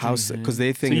 Interesting. Because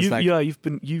they think it's like... Yeah,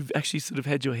 you've actually sort of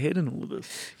had your head in all of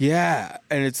this. Yeah,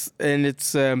 and it's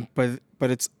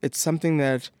something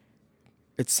that...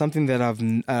 It's something that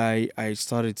I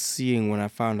started seeing when I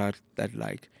found out that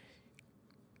like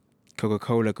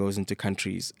Coca-Cola goes into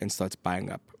countries and starts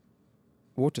buying up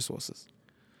water sources.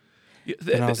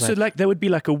 Yeah, so like that would be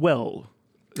like a well.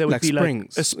 That would like be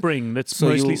springs. like a spring that's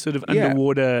mostly sort of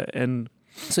underwater and.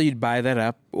 So you'd buy that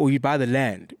up, or you'd buy the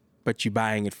land, but you're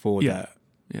buying it for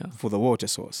the water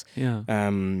source. Yeah.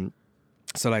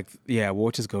 So like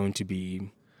water's going to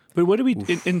be. But what do we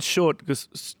in short?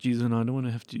 Because Jesus and I don't want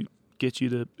to have to get you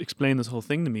to explain this whole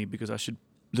thing to me because I should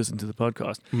listen to the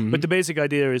podcast. Mm-hmm. But the basic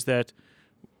idea is that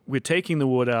we're taking the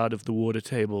water out of the water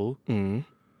table. Mm-hmm.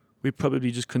 We're probably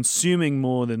just consuming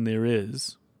more than there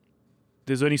is.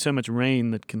 There's only so much rain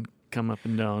that can come up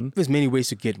and down. There's many ways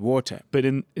to get water. But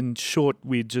in short,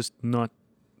 we're just not...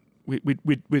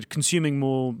 We're consuming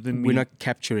more than we're not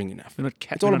capturing enough.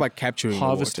 It's all about capturing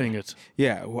harvesting it.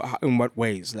 Yeah, in what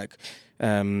ways? Like,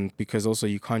 because also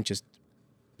you can't just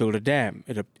build a dam.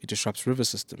 It disrupts river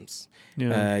systems.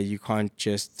 Yeah. You can't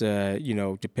just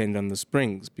depend on the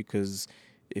springs, because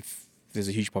if there's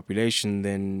a huge population,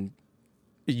 then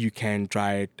you can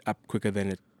dry it up quicker than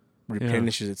it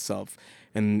replenishes itself,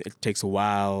 and it takes a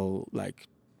while, like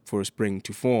for a spring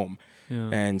to form. Yeah.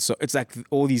 And so it's like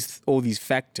all these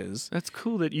factors. That's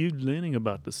cool that you're learning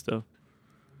about this stuff.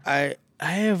 I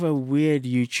have a weird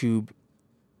YouTube.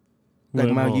 Like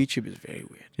my Wormhole. YouTube is very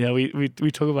weird. Yeah,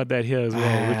 we talk about that here as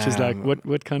well, which is like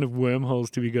what kind of wormholes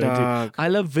do we go to? I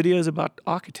love videos about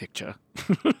architecture.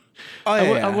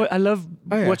 I love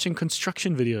watching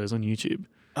construction videos on YouTube.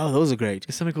 Oh, those are great.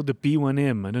 There's something called the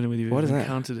B1M. I don't know whether you've What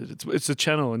encountered it. It's a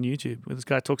channel on YouTube where this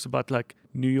guy talks about like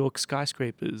New York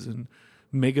skyscrapers and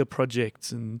mega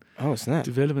projects and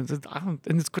developments.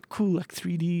 And it's got cool like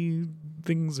 3D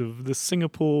things of the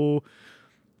Singapore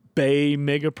Bay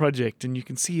mega project, and you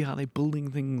can see how they're building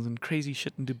things and crazy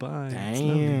shit in Dubai.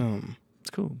 Damn, it's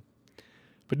cool.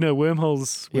 But no,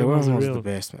 wormholes. Wormholes are are real. the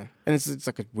best, man. And it's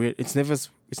like a weird. It's never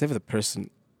the person.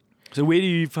 So where do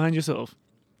you find yourself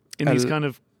in these kind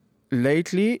of?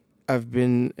 Lately,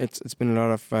 it's been a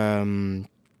lot of the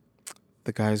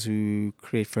guys who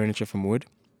create furniture from wood.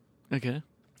 Okay.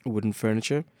 Wooden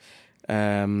furniture,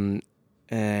 and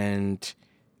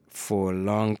for a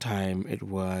long time it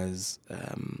was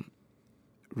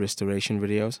restoration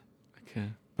videos. Okay.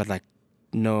 But like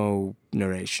no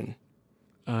narration.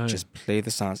 Just play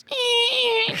the sounds.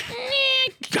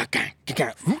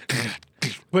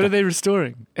 What are they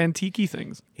restoring? Antique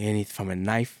things? Anything from a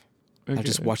knife. Okay. I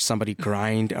just watched somebody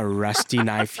grind a rusty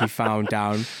knife he found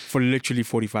down for literally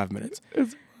 45 minutes.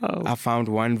 Wow. I found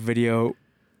one video.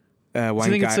 Do you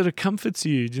think it sort of comforts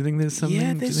you? Do you think there's something?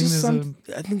 Yeah, there's just some.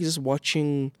 I think just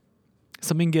watching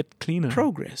something get cleaner.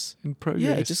 Progress.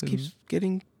 Yeah, it just keeps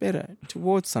getting better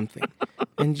towards something,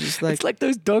 and just like it's like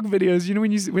those dog videos. You know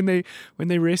when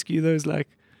they rescue those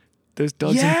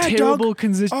dogs in terrible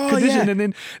condition,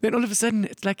 and then all of a sudden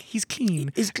it's like he's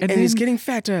clean, and he's getting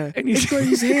fatter, and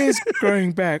his hair's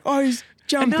growing back. Oh, he's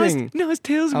jumping. Now his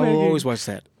tail's I wagging. will always watch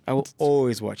that. I will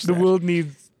always watch that. The world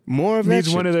needs more of that.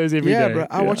 Needs one of those every day. Yeah, bro.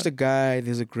 I watched a guy.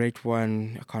 There's a great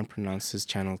one. I can't pronounce his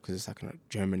channel because it's like a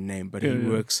German name, but he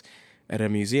works at a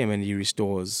museum and he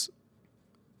restores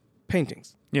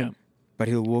paintings. Yeah. But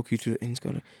he'll walk you through, and he's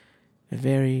got a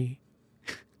very,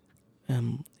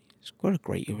 he's got a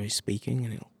great way of speaking,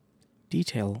 and he'll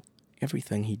detail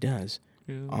everything he does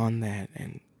on that.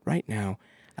 And right now,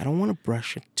 I don't want to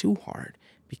brush it too hard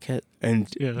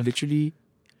literally,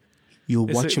 you'll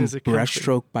watch him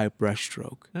brushstroke by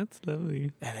brushstroke. That's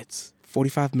lovely. And it's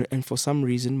 45 minutes. And for some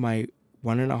reason, my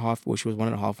 1.5, she was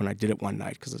 1.5 when I did it one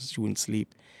night because she wouldn't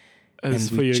sleep. As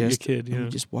for your kid, we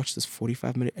just watched this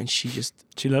 45 minute, and she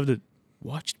loved it.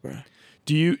 Watched, bro.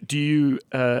 Do you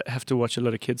have to watch a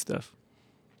lot of kid stuff?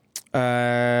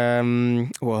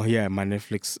 Well, yeah, my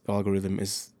Netflix algorithm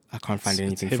is I can't find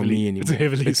anything for me anymore. It's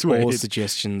heavily swayed. All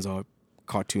suggestions are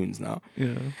cartoons now.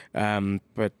 Yeah.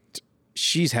 But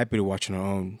she's happy to watch on her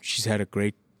own. She's had a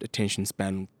great attention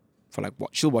span for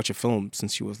she'll watch a film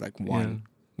since she was like one.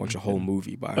 Watch a whole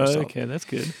movie by herself. Okay, that's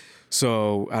good.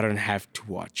 So I don't have to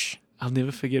watch. I'll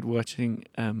never forget watching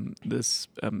this.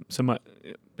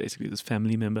 Basically this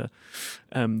family member,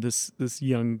 this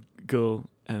young girl,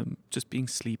 just being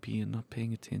sleepy and not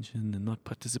paying attention and not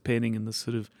participating in this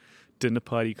sort of dinner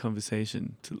party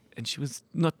conversation. And she was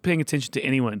not paying attention to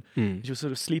anyone. She was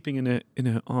sort of sleeping in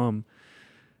her arm.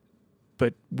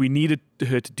 But we needed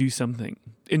her to do something.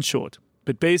 In short.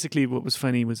 But basically, what was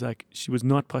funny was like she was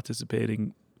not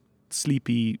participating,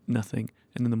 sleepy, nothing.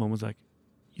 And then the mom was like,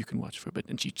 "You can watch for a bit,"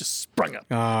 and she just sprung up.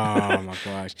 Oh my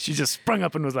gosh! She just sprung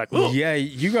up and was like, "Oh yeah,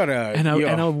 you gotta." And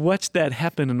I watched that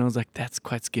happen, and I was like, "That's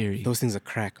quite scary." Those things are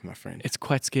crack, my friend. It's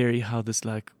quite scary how this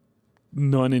like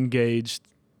non-engaged,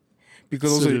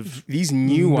 because also these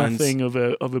new ones, nothing of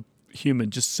a human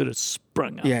just sort of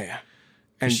sprung up. Yeah.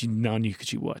 And she now knew could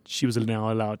she watch. She was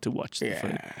now allowed to watch the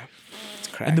film. It's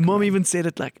crack. And the mom even said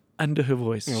it like under her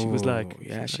voice. She was like,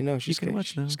 "Yeah, she knows. You can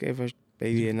watch now." Just gave her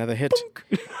baby another hit.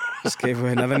 Just gave her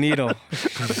another needle.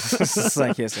 It's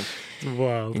like, yes,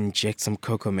 wow. Inject some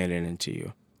cocoa melon into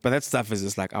you. But that stuff is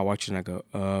just like, I watch it and I go,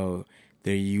 oh,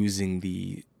 they're using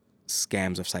the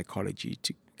scams of psychology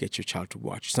to get your child to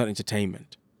watch. It's not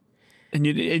entertainment.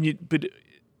 But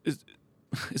is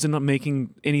it not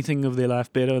making anything of their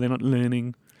life better? They're not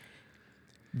learning.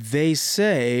 They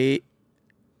say.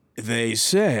 It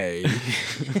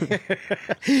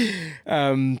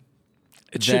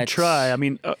should try. I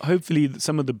mean, hopefully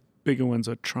some of the bigger ones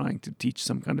are trying to teach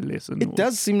some kind of lesson. It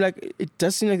does seem like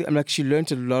she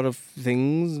learned a lot of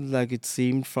things, like it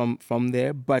seemed from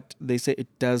there, but they say it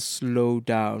does slow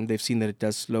down. They've seen that it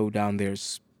does slow down their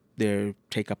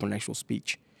take up on actual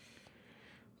speech.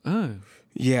 Oh.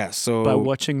 Yeah, so by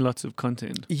watching lots of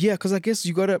content. Yeah, because I guess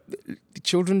the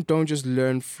children don't just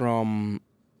learn from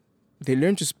they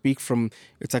learn to speak from.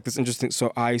 It's like this interesting.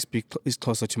 So I speak is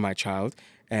closer to my child,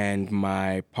 and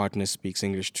my partner speaks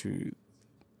English to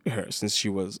her since she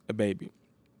was a baby,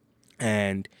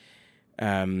 and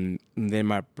then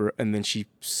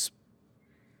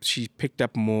she picked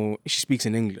up more. She speaks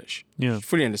in English. Yeah, she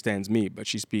fully understands me, but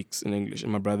she speaks in English.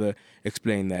 And my brother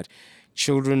explained that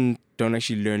children don't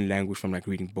actually learn language from like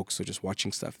reading books or just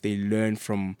watching stuff. They learn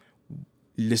from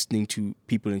listening to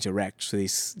people interact. So they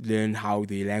learn how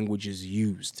the language is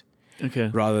used,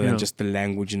 rather than just the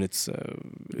language in its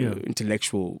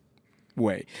intellectual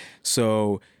way.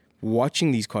 So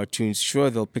watching these cartoons, sure,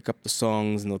 they'll pick up the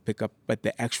songs and they'll pick up, but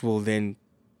the actual then,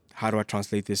 how do I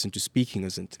translate this into speaking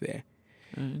isn't there.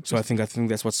 So I think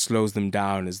that's what slows them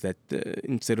down, is that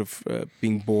instead of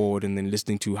being bored and then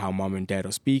listening to how mom and dad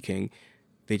are speaking,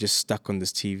 they're just stuck on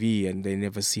this TV and they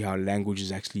never see how language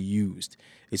is actually used.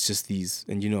 It's just these,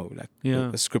 and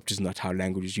a script is not how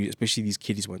language is used, especially these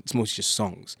kiddies ones. It's mostly just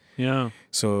songs. Yeah.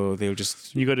 So they'll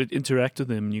just... You got to interact with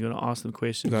them. You got to ask them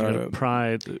questions. You got to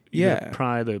pry the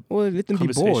Well, let them be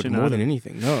bored more than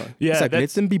anything. No. Yeah, it's like,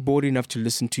 let them be bored enough to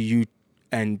listen to you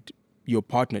and your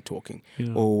partner talking.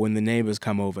 Yeah. Or when the neighbors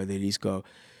come over, they at least go,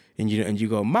 and you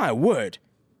go, my word.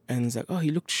 And it's like, oh,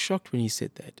 he looked shocked when he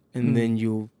said that. And then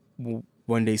you'll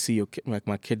one day see your kid, like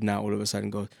my kid now, all of a sudden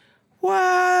goes,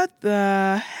 what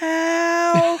the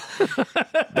hell?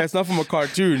 That's not from a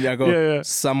cartoon. I go,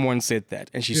 someone said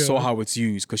that. And she saw how it's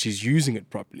used because she's using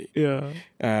it properly. Yeah.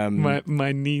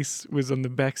 My niece was on the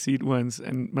back seat once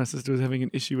and my sister was having an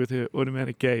issue with her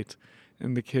automatic gate.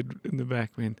 And the kid in the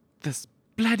back went, this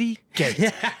bloody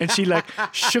gate. And she like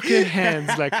shook her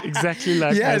hands like exactly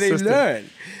like my sister. Yeah, they learn.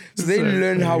 So they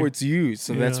learn how it's used.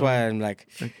 So that's why I'm like,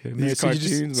 these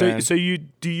cartoons, so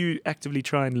do you actively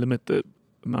try and limit the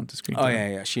amount of screen time? Oh,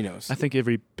 yeah, she knows. I think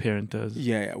every parent does.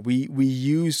 Yeah. We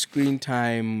use screen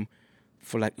time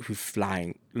for like if we're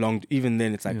flying long. Even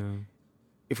then, it's like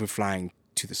if we're flying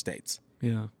to the States.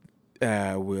 Yeah.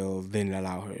 We'll then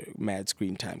allow her mad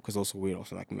screen time because also we're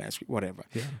also like mad screen, whatever.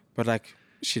 Yeah. But like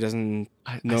she doesn't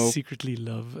know. I secretly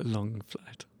love a long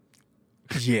flight.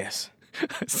 Yes.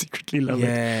 I secretly love it.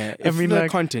 Yeah, I mean, the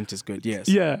content is good, yes.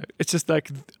 Yeah, it's just like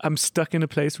I'm stuck in a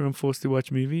place where I'm forced to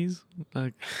watch movies.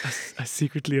 Like I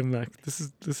secretly am like, this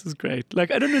is great. Like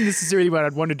I don't know necessarily what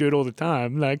I'd want to do it all the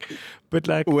time.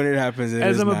 But when it happens,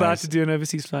 as I'm about to do an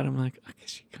overseas flight, I'm like, I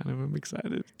guess you kind of am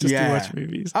excited just to watch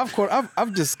movies.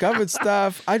 I've discovered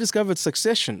stuff. I discovered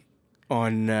Succession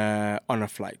on a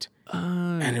flight,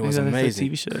 and it was amazing.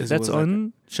 That's a TV show. That's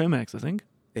on Showmax, I think.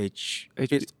 It's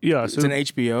an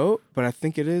HBO, but I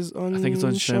think it is on. I think it's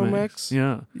on Showmax.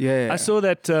 Yeah. I saw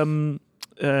that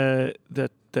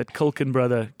that Culkin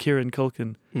brother, Kieran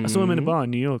Culkin. I saw him in a bar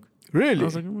in New York. Really? I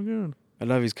was like, oh my god. I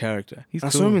love his character. I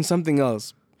saw him in something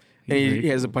else. He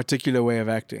has a particular way of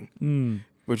acting,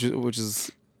 which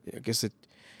is I guess it's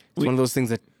one of those things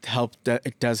that help.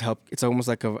 It does help. It's almost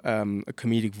like a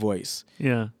comedic voice.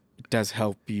 Yeah. It does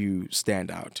help you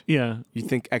stand out. Yeah. You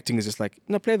think acting is just like,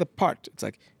 no, play the part. It's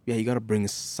like, you got to bring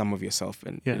some of yourself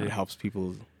in. Yeah. It helps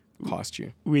people cast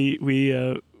you. We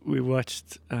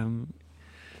watched,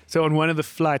 so on one of the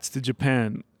flights to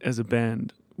Japan as a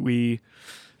band, we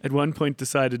at one point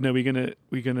decided, no, we're gonna,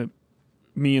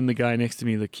 me and the guy next to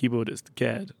me, the keyboardist,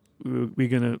 Gad, we're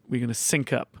gonna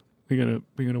sync up. We're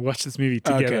gonna watch this movie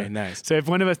together. Okay, nice. So if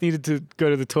one of us needed to go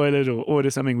to the toilet or order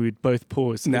something, we'd both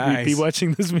pause. So we'd be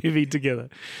watching this movie together,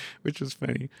 which was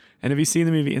funny. And have you seen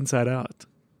the movie Inside Out,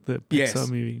 the Pixar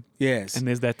movie? Yes. And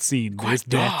there's that scene. Quite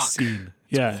dark.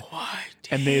 Yeah.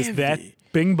 And there's that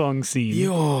Bing Bong scene.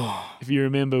 If you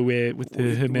remember where with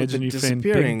her imaginary friend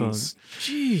Bing Bong.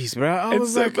 Jeez, bro. I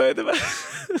was like, both of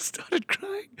us started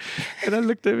crying, and I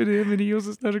looked over to him, and he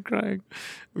also started crying.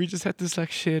 We just had this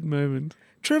like shared moment.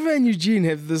 Trevor and Eugene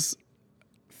have this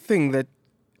thing that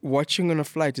watching on a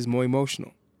flight is more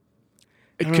emotional.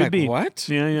 It could be. What?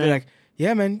 Yeah. They're like,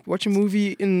 yeah, man, watch a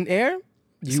movie in air.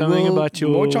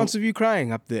 More chance of you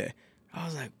crying up there. I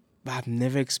was like, I've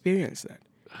never experienced that.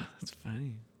 Oh, that's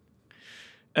funny.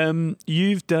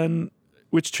 You've done,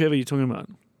 which Trevor are you talking about?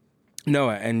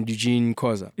 Noah and Eugene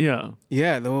Koza. Yeah.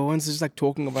 Yeah, they were ones just like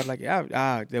talking about like,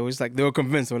 they were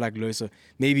convinced. They were like, Loisa,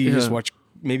 maybe you just watch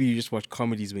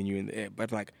comedies when you're in the air,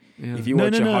 but like if you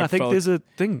watch a heartfelt... I think there's a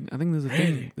thing.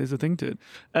 Thing. There's a thing to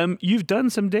it. You've done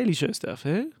some Daily Show stuff,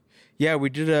 eh? Yeah, we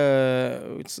did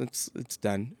it's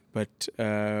done, but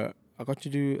I got to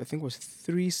do, I think it was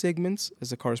 3 segments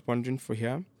as a correspondent for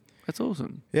here. That's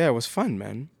awesome. Yeah, it was fun,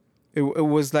 man. It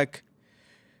was like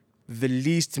the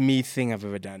least me thing I've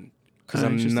ever done because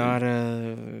I'm not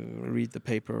a read the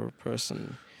paper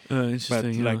person.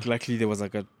 Interesting. But luckily there was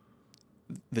like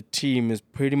the team is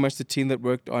pretty much the team that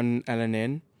worked on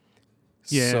LNN.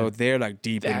 Yeah. So they're like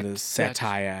deep in the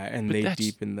satire, and they're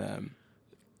deep in the...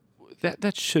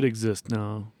 That should exist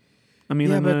now. I mean,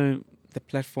 yeah, I know... But the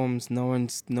platforms, no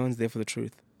one's there for the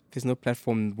truth. There's no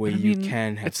platform where you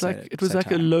can have it's like it was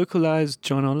satire. Like a localized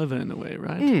John Oliver in a way,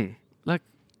 right? Like,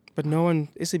 but no one,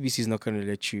 SABC is not going to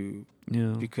let you,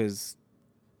 because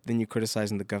then you're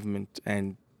criticizing the government,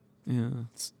 and I'm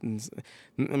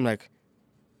like,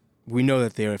 we know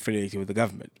that they're affiliated with the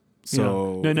government,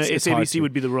 so no, SABC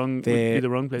would be the wrong place.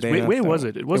 Where was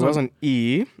it? It wasn't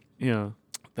E. Yeah,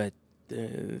 but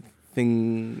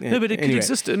thing. No, but it could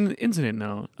exist on the internet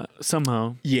now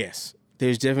somehow. Yes,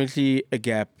 there's definitely a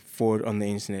gap for it on the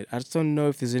internet. I just don't know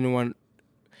if there's anyone.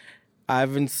 I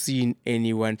haven't seen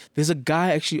anyone. There's a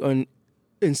guy actually on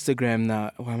Instagram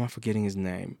now. Why am I forgetting his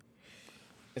name?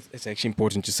 It's actually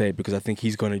important to say because I think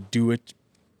he's gonna do it.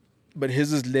 But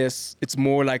his is less. His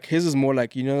is more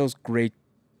like those great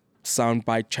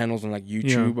soundbite channels on like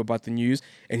YouTube about the news,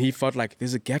 and he felt like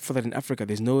there's a gap for that in Africa.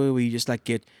 There's nowhere where you just like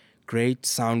get great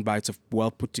sound bites of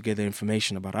well put together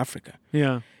information about Africa.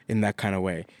 Yeah, in that kind of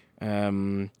way.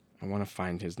 I want to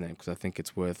find his name because I think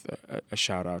it's worth a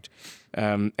shout out.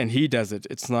 And he does it.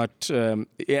 It's not. And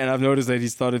I've noticed that he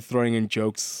started throwing in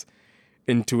jokes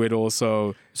into it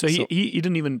also. So he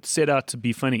didn't even set out to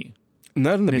be funny.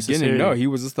 Not in the beginning. No, he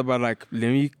was just about like let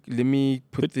me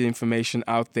put the information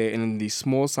out there, and in these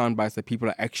small sound bites that people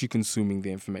are actually consuming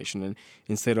the information, and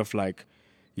instead of like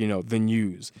the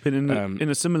news. But in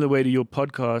a similar way to your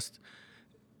podcast,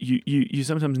 you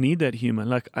sometimes need that humor.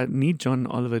 Like I need John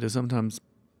Oliver to sometimes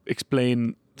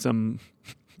explain some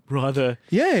rather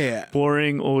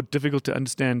boring or difficult to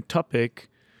understand topic.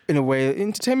 In a way,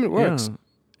 entertainment works. Yeah.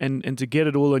 And to get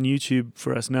it all on YouTube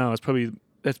for us now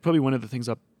that's probably one of the things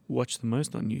I watch the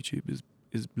most on YouTube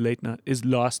is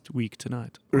Last Week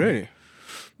Tonight. Really?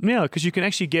 Yeah, because you can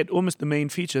actually get almost the main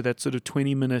feature, that sort of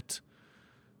 20-minute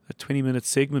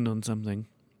segment on something.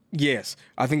 Yes.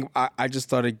 I think I just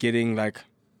started getting like,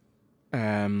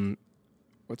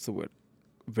 what's the word?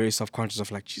 Very self-conscious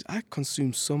of like, geez, I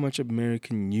consume so much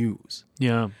American news.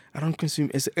 Yeah. I don't consume,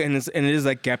 and it is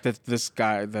that gap that this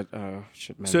guy that,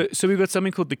 shit, man. So we've got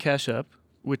something called the Cash App,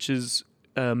 which is,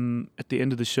 at the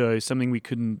end of the show, something we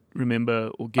couldn't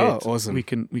remember or get. Oh, awesome. We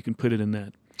can put it in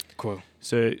that. Cool.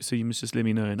 So you must just let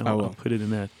me know and I'll put it in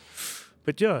that.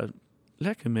 But yeah,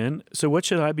 lekker, man. So what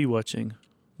should I be watching?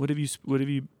 What have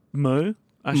you Mo?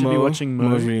 I should be watching Mo.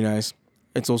 Mo's really nice.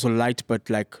 It's also light, but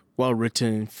like well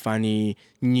written, funny,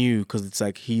 new, because it's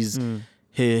like him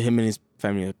and his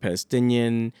family are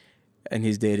Palestinian, and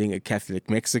he's dating a Catholic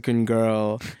Mexican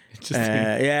girl.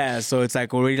 So it's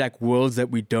like already like worlds that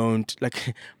we don't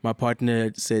like. My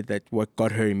partner said that what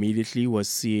got her immediately was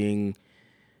seeing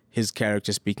his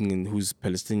character who's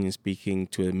Palestinian speaking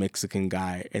to a Mexican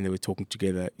guy, and they were talking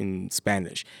together in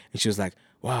Spanish, and she was like,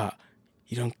 "Wow,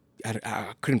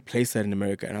 I couldn't place that in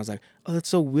America." And I was like, "Oh, that's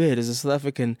so weird. As a South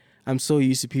African, I'm so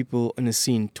used to people in a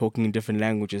scene talking in different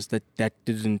languages that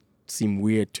didn't seem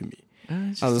weird to me."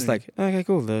 I was just like, okay,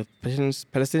 cool. The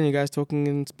Palestinian guy's talking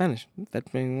in Spanish.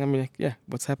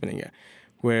 What's happening here?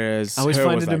 Whereas I always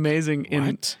find it like, amazing.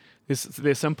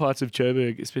 There's some parts of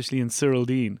Joburg, especially in Cyril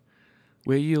Dean,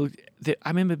 where I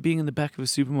remember being in the back of a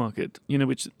supermarket,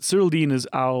 which Cyril Dean is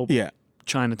our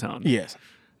Chinatown. Yes.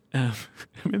 I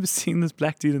remember seeing this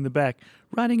black dude in the back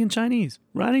writing in Chinese,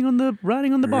 writing on the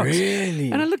box. Really?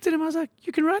 And I looked at him. I was like,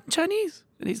 "You can write in Chinese?"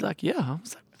 And he's like, "Yeah." I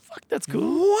was like, "Fuck, that's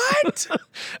cool." What?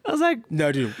 I was like,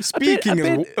 "No, dude. Speaking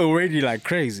is already like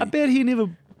crazy." I bet he never,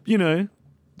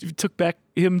 took back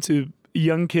him to a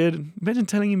young kid. Imagine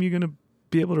telling him you're going to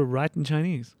be able to write in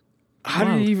Chinese. How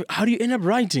do you end up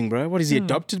writing, bro? What is he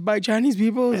adopted by Chinese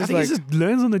people? I think he just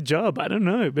learns on the job. I don't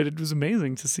know, but it was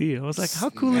amazing to see. I was like, how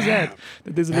cool is that?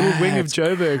 That there's a little wing of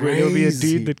Joburg where there'll be a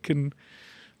dude that can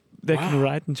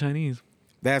write in Chinese.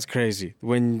 That's crazy.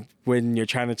 When your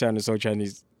Chinatown is so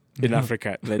Chinese in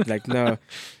Africa, that like no,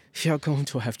 you're going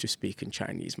to have to speak in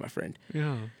Chinese, my friend.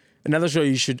 Yeah. Another show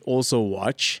you should also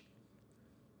watch.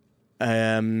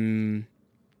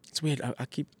 It's weird.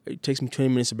 It takes me 20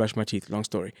 minutes to brush my teeth. Long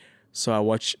story. So I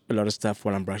watch a lot of stuff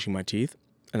while I'm brushing my teeth,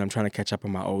 and I'm trying to catch up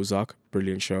on my Ozark.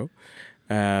 Brilliant show.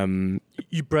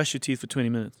 You brush your teeth for 20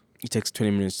 minutes? It takes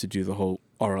 20 minutes to do the whole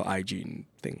oral hygiene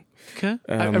thing. Okay.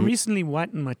 I recently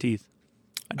whitened my teeth.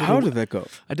 How did that go?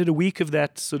 I did a week of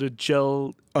that sort of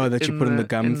gel. Oh, that you put in the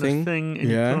gum thing? And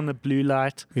you put on the blue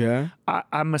light. Yeah.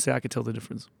 I must say I could tell the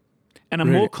difference. And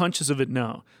I'm more conscious of it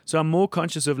now. So I'm more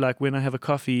conscious of like when I have a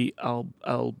coffee, I'll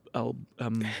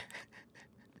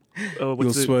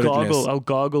what's it? Gargle. I'll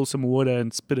gargle some water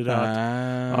and spit it out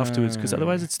afterwards, because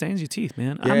otherwise it stains your teeth,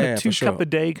 man. I'm a 2-cup a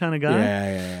day kind of guy.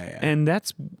 Yeah. And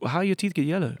that's how your teeth get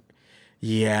yellow.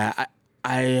 Yeah,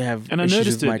 I have. And I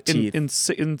noticed it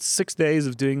in 6 days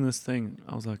of doing this thing.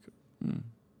 I was like,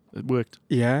 it worked.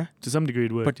 Yeah, to some degree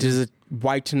it worked. But does it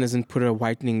whiten as in put a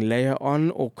whitening layer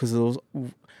on, or because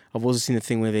I've also seen the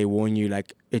thing where they warn you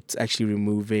like it's actually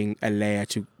removing a layer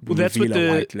to reveal a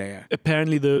white layer.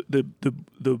 Apparently the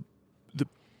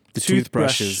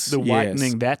toothbrushes, the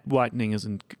whitening, that whitening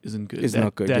isn't good. It's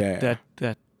not good.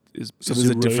 That is so this is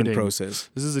a different process.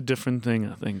 This is a different thing.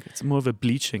 I think it's more of a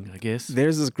bleaching, I guess.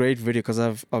 There's this great video because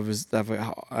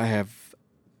I have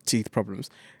teeth problems,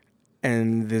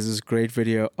 and there's this great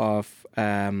video of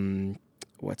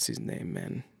what's his name,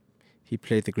 man? He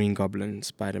played the Green Goblin in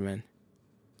Spider-Man.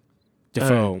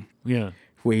 Defoe. Yeah.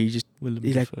 Where he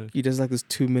does like this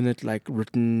 2-minute like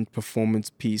written performance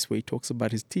piece where he talks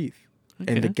about his teeth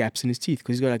and the gaps in his teeth,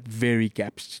 because he's got like very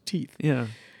gapped teeth. Yeah.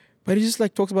 But he just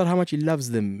like talks about how much he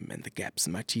loves them and the gaps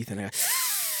in my teeth, and I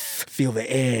feel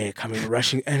the air coming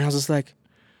rushing, and I was just like,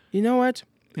 you know what?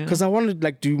 Because I wanted to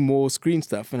like do more screen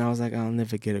stuff, and I was like, I'll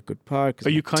never get a good part. Are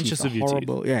you conscious of your teeth?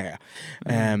 Yeah.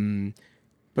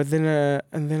 But then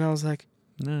and then I was like,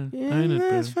 no, own it,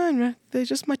 bro. It's fine, man. They're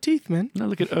just my teeth, man. No,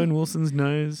 look at Owen Wilson's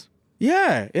nose.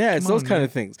 Yeah, it's those kind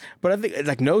of things. But I think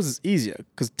like nose is easier,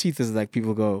 because teeth is like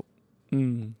people go,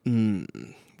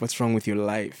 what's wrong with your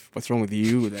life? What's wrong with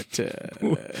you that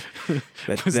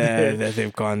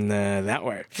they've gone that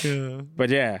way? Yeah. But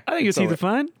yeah, I think your teeth are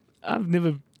fine. I've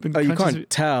never been. You can't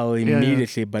tell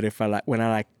immediately, but if when I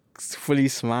like fully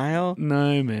smile,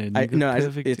 no, man.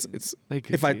 It's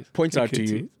if I point out to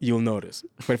you, you'll notice.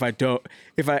 But if I don't,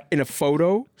 in a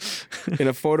photo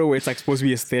where it's like supposed to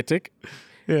be aesthetic,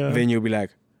 then you'll be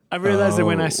like, I realize that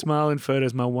when I smile in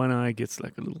photos, my one eye gets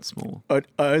like a little small.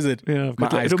 Oh, is it? Yeah,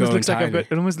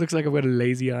 it almost looks like I've got a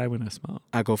lazy eye when I smile.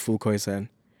 I go full Khoisan.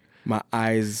 My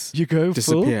eyes full?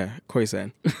 disappear.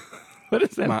 Khoisan. What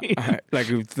does that mean?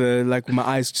 My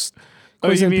eyes just.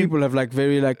 Khoisan people have like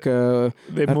very like.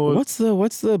 What's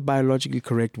the biologically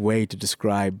correct way to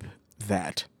describe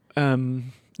that?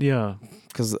 Yeah.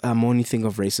 Because I'm only thinking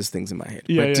of racist things in my head.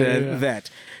 Yeah, that.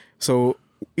 So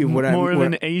more of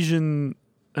an Asian.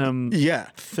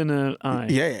 Thinner eye.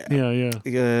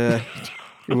 Yeah.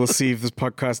 We'll see if this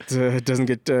podcast doesn't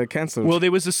get cancelled. Well,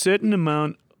 there was a certain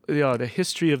amount. Yeah, the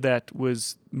history of that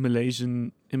was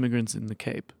Malaysian immigrants in the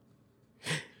Cape.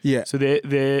 Yeah. So they're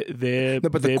no,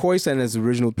 but the Khoisan as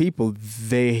original people,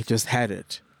 they just had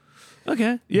it.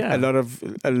 Okay. Yeah. A lot of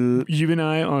you and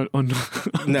I are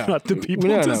not the people.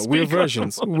 No, we're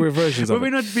versions. We're versions of it. But we're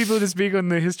not people to speak on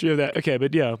the history of that. Okay,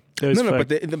 but yeah. But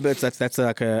that's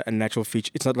like a natural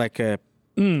feature. It's not like it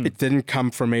didn't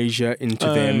come from Asia into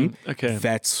them. Okay.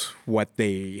 That's what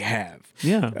they have.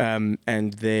 Yeah. And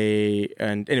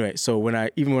anyway, so when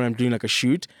I'm doing like a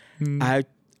shoot, I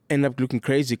end up looking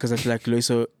crazy because I feel like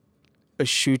so a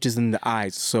shoot is in the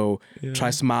eyes, so try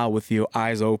smile with your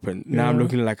eyes open. Now I'm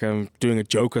looking like I'm doing a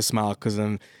Joker smile because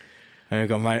I'm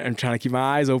trying to keep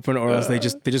my eyes open, or else they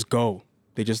just go.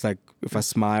 They just like, if I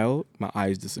smile, my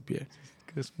eyes disappear.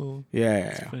 Go small. Yeah.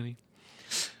 That's funny.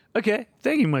 Okay,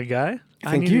 thank you, my guy.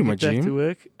 Thank you, my Jim. Back to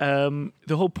work.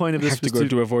 The whole point of this was to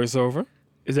do a voiceover.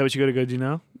 Is that what you got to go do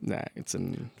now? Nah, it's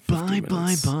in 50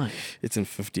 minutes. Bye. It's in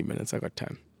 50 minutes. I got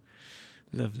time.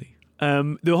 Lovely.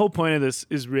 The whole point of this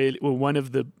is really, one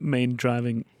of the main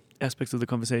driving aspects of the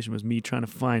conversation was me trying to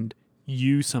find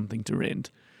you something to rent.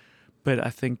 But I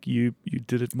think you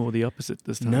did it more the opposite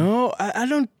this time. No, I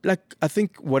don't. Like, I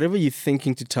think whatever you're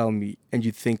thinking to tell me and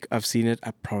you think I've seen it,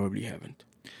 I probably haven't.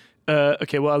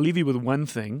 Okay, well, I'll leave you with one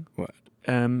thing. What?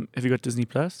 Have you got Disney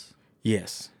Plus?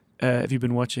 Yes. Have you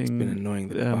been watching... It's been annoying,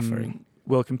 the buffering.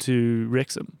 Welcome to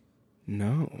Wrexham.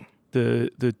 No.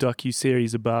 The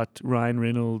docu-series about Ryan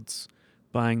Reynolds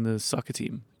buying the soccer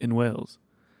team in Wales,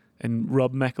 and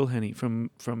Rob McElhenney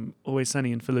from Always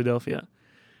Sunny in Philadelphia.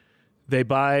 They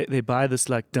buy this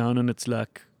like down on its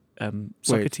luck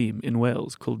soccer team in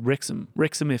Wales called Wrexham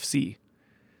FC,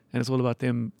 and it's all about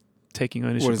them taking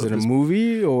ownership. What is it? A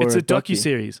movie or it's a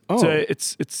docu-series? Oh. So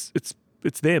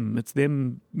it's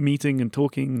them meeting and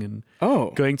talking and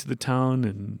going to the town,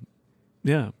 and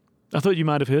I thought you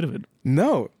might have heard of it.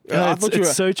 No, I thought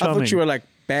so charming. I thought you were like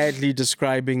badly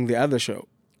describing the other show.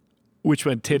 Which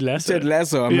one? Ted Lasso. Ted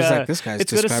Lasso. I'm just like, this guy's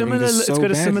describing this so It's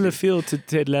got a badly. similar feel to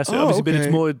Ted Lasso, obviously, but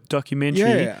it's more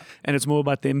documentary, and it's more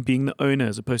about them being the owner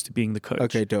as opposed to being the coach.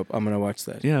 Okay, dope. I'm gonna watch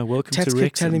that. Yeah, welcome Ted's to Wrexham.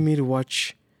 kept telling me to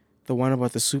watch the one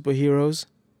about the superheroes.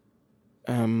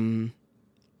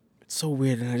 It's so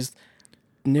weird, and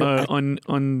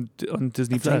on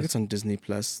Disney Plus. I think it's on Disney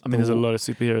Plus. I mean, there's a lot of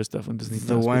superhero stuff on Disney Plus.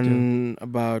 The one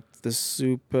about the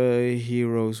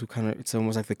superheroes who kind of, it's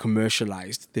almost like they're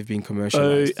commercialized. They've been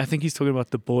commercialized. I think he's talking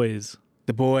about The Boys.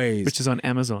 The Boys, which is on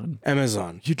Amazon.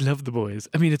 You'd love The Boys.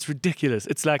 I mean, it's ridiculous.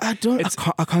 It's like I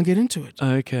can't get into it.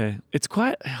 Okay, it's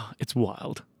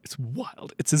wild. It's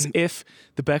wild. It's as if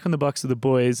the back on the box of The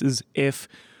Boys is if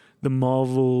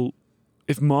Marvel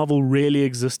really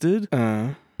existed,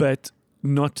 but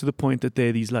not to the point that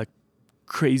they're these like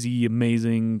crazy,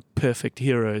 amazing, perfect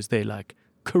heroes. They're like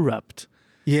corrupt.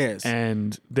 Yes.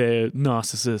 And they're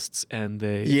narcissists, and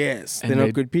they're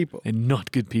not good people. They're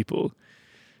not good people.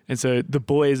 And so The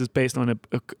Boys is based on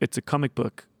it's a comic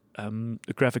book, a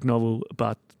graphic novel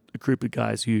about a group of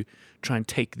guys who try and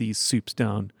take these soups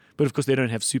down. But of course, they don't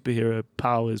have superhero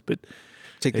powers, but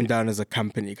take them down as a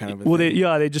company kind of a thing.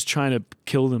 They're just trying to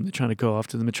kill them. They're trying to go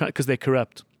after them because they're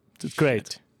corrupt. It's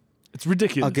great. It's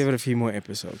ridiculous. I'll give it a few more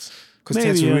episodes. Because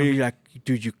that's really like,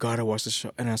 dude, you gotta watch the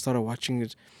show. And I started watching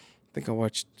it. I think I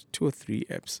watched 2 or 3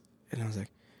 eps. And I was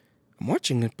like, I'm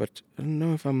watching it, but I don't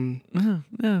know if I'm into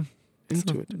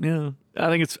it. Yeah. I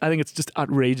think it's just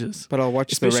outrageous. But I'll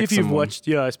watch especially if you've watched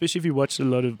a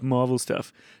lot of Marvel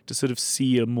stuff to sort of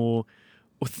see a more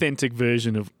authentic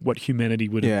version of what humanity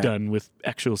would have done with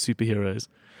actual superheroes.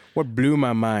 What blew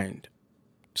my mind,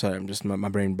 sorry, my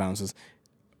brain bounces,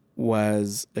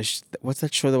 was what's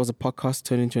that show that was a podcast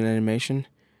turned into an animation?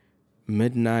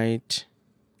 Midnight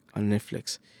on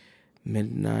Netflix.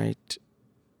 Midnight.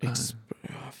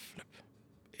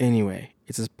 Anyway,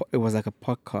 it was like a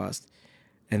podcast,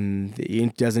 and he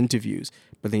does interviews.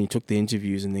 But then he took the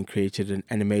interviews and then created an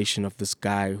animation of this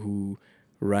guy who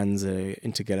runs a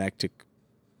intergalactic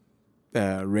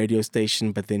radio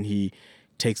station. But then he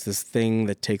takes this thing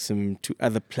that takes him to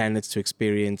other planets to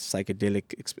experience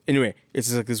psychedelic. Anyway,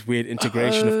 it's like this weird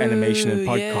integration of animation and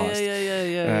podcast.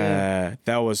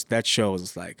 That show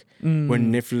was like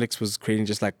when Netflix was creating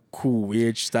just like cool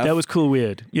weird stuff. That was cool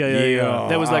weird. Yeah.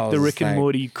 That was like the Rick and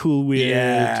Morty cool weird.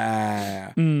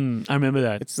 Yeah. I remember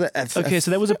that. Okay,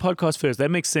 so that was a podcast first. That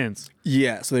makes sense.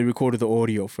 Yeah, so they recorded the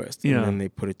audio first, and then they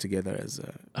put it together as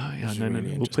a. No.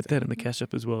 We'll put that in the cash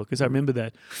up as well because I remember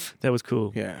that. That was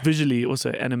cool. Yeah. Visually,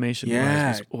 also animation. Yeah,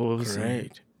 was awesome. Great.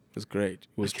 It was great. It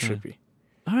was trippy.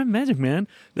 All right, magic man.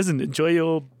 Listen, enjoy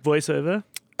your voiceover.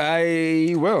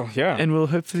 I will, yeah. And we'll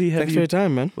hopefully have Thanks for your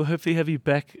time, man. We'll hopefully have you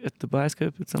back at the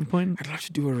Bioscope at some point. I'd like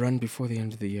to do a run before the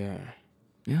end of the year.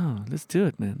 Yeah, let's do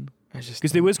it, man.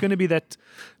 Because there was going to be that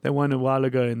one a while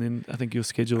ago, and then I think your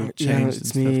schedule changed. Yeah,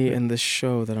 it's me and the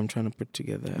show that I'm trying to put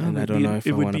together, and I don't know if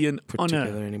I want to put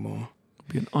together anymore. It would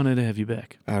be an honor to have you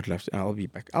back. I'd love to. I'll be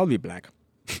back. I'll be black.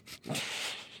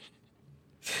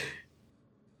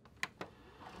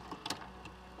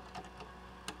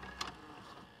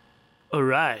 All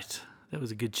right, that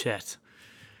was a good chat.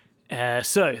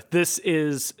 So this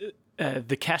is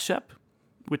the Cash App,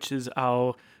 which is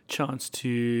our chance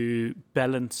to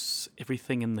balance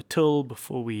everything in the till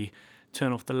before we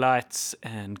turn off the lights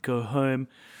and go home.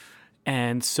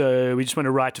 And so we just want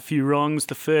to right a few wrongs.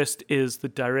 The first is the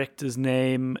director's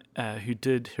name who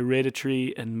did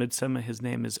Hereditary and Midsummer. His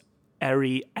name is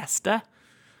Ari Aster.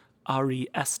 A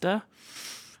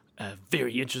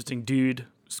very interesting dude.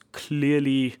 It's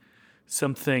clearly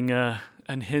something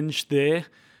unhinged there.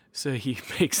 So he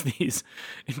makes these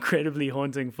incredibly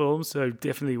haunting films. So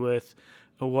definitely worth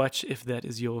a watch if that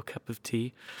is your cup of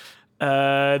tea.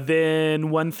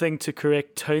 Then one thing to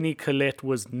correct, Toni Collette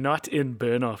was not in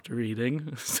Burn After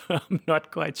Reading. So I'm not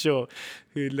quite sure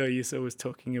who Loisa was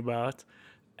talking about.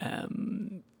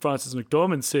 Frances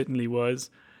McDormand certainly was.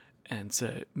 And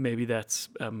so maybe that's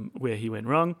where he went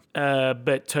wrong.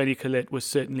 But Toni Collette was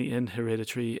certainly in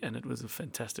Hereditary, and it was a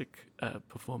fantastic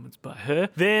performance by her.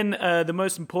 Then the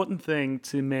most important thing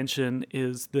to mention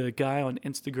is the guy on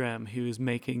Instagram who is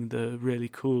making the really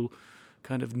cool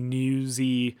kind of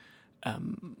newsy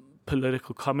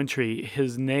political commentary.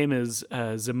 His name is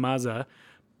Zamaza,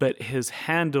 but his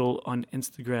handle on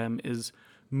Instagram is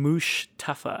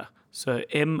Moosh-Taffa. So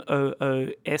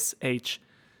Moosh-Taffa,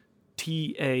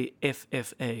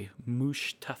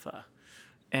 Moosh-Taffa.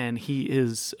 And he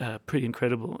is pretty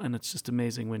incredible, and it's just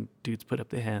amazing when dudes put up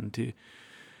their hand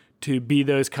to be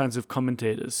those kinds of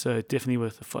commentators. So definitely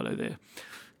worth a follow there.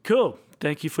 Cool.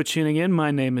 Thank you for tuning in.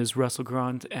 My name is Russell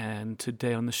Grant, and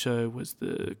today on the show was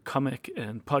the comic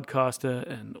and podcaster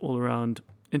and all-around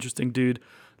interesting dude,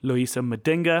 Loisa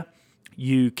Madinga.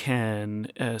 You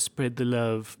can spread the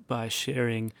love by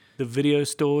sharing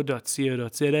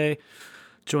thevideostore.co.za.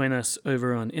 Join us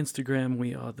over on Instagram.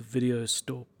 We are the Video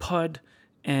Store Pod.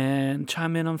 And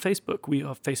chime in on Facebook. We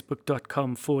are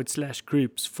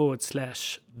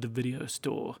facebook.com/groups/the video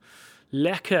store.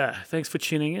 Lekker. Thanks for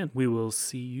tuning in. We will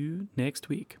see you next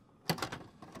week.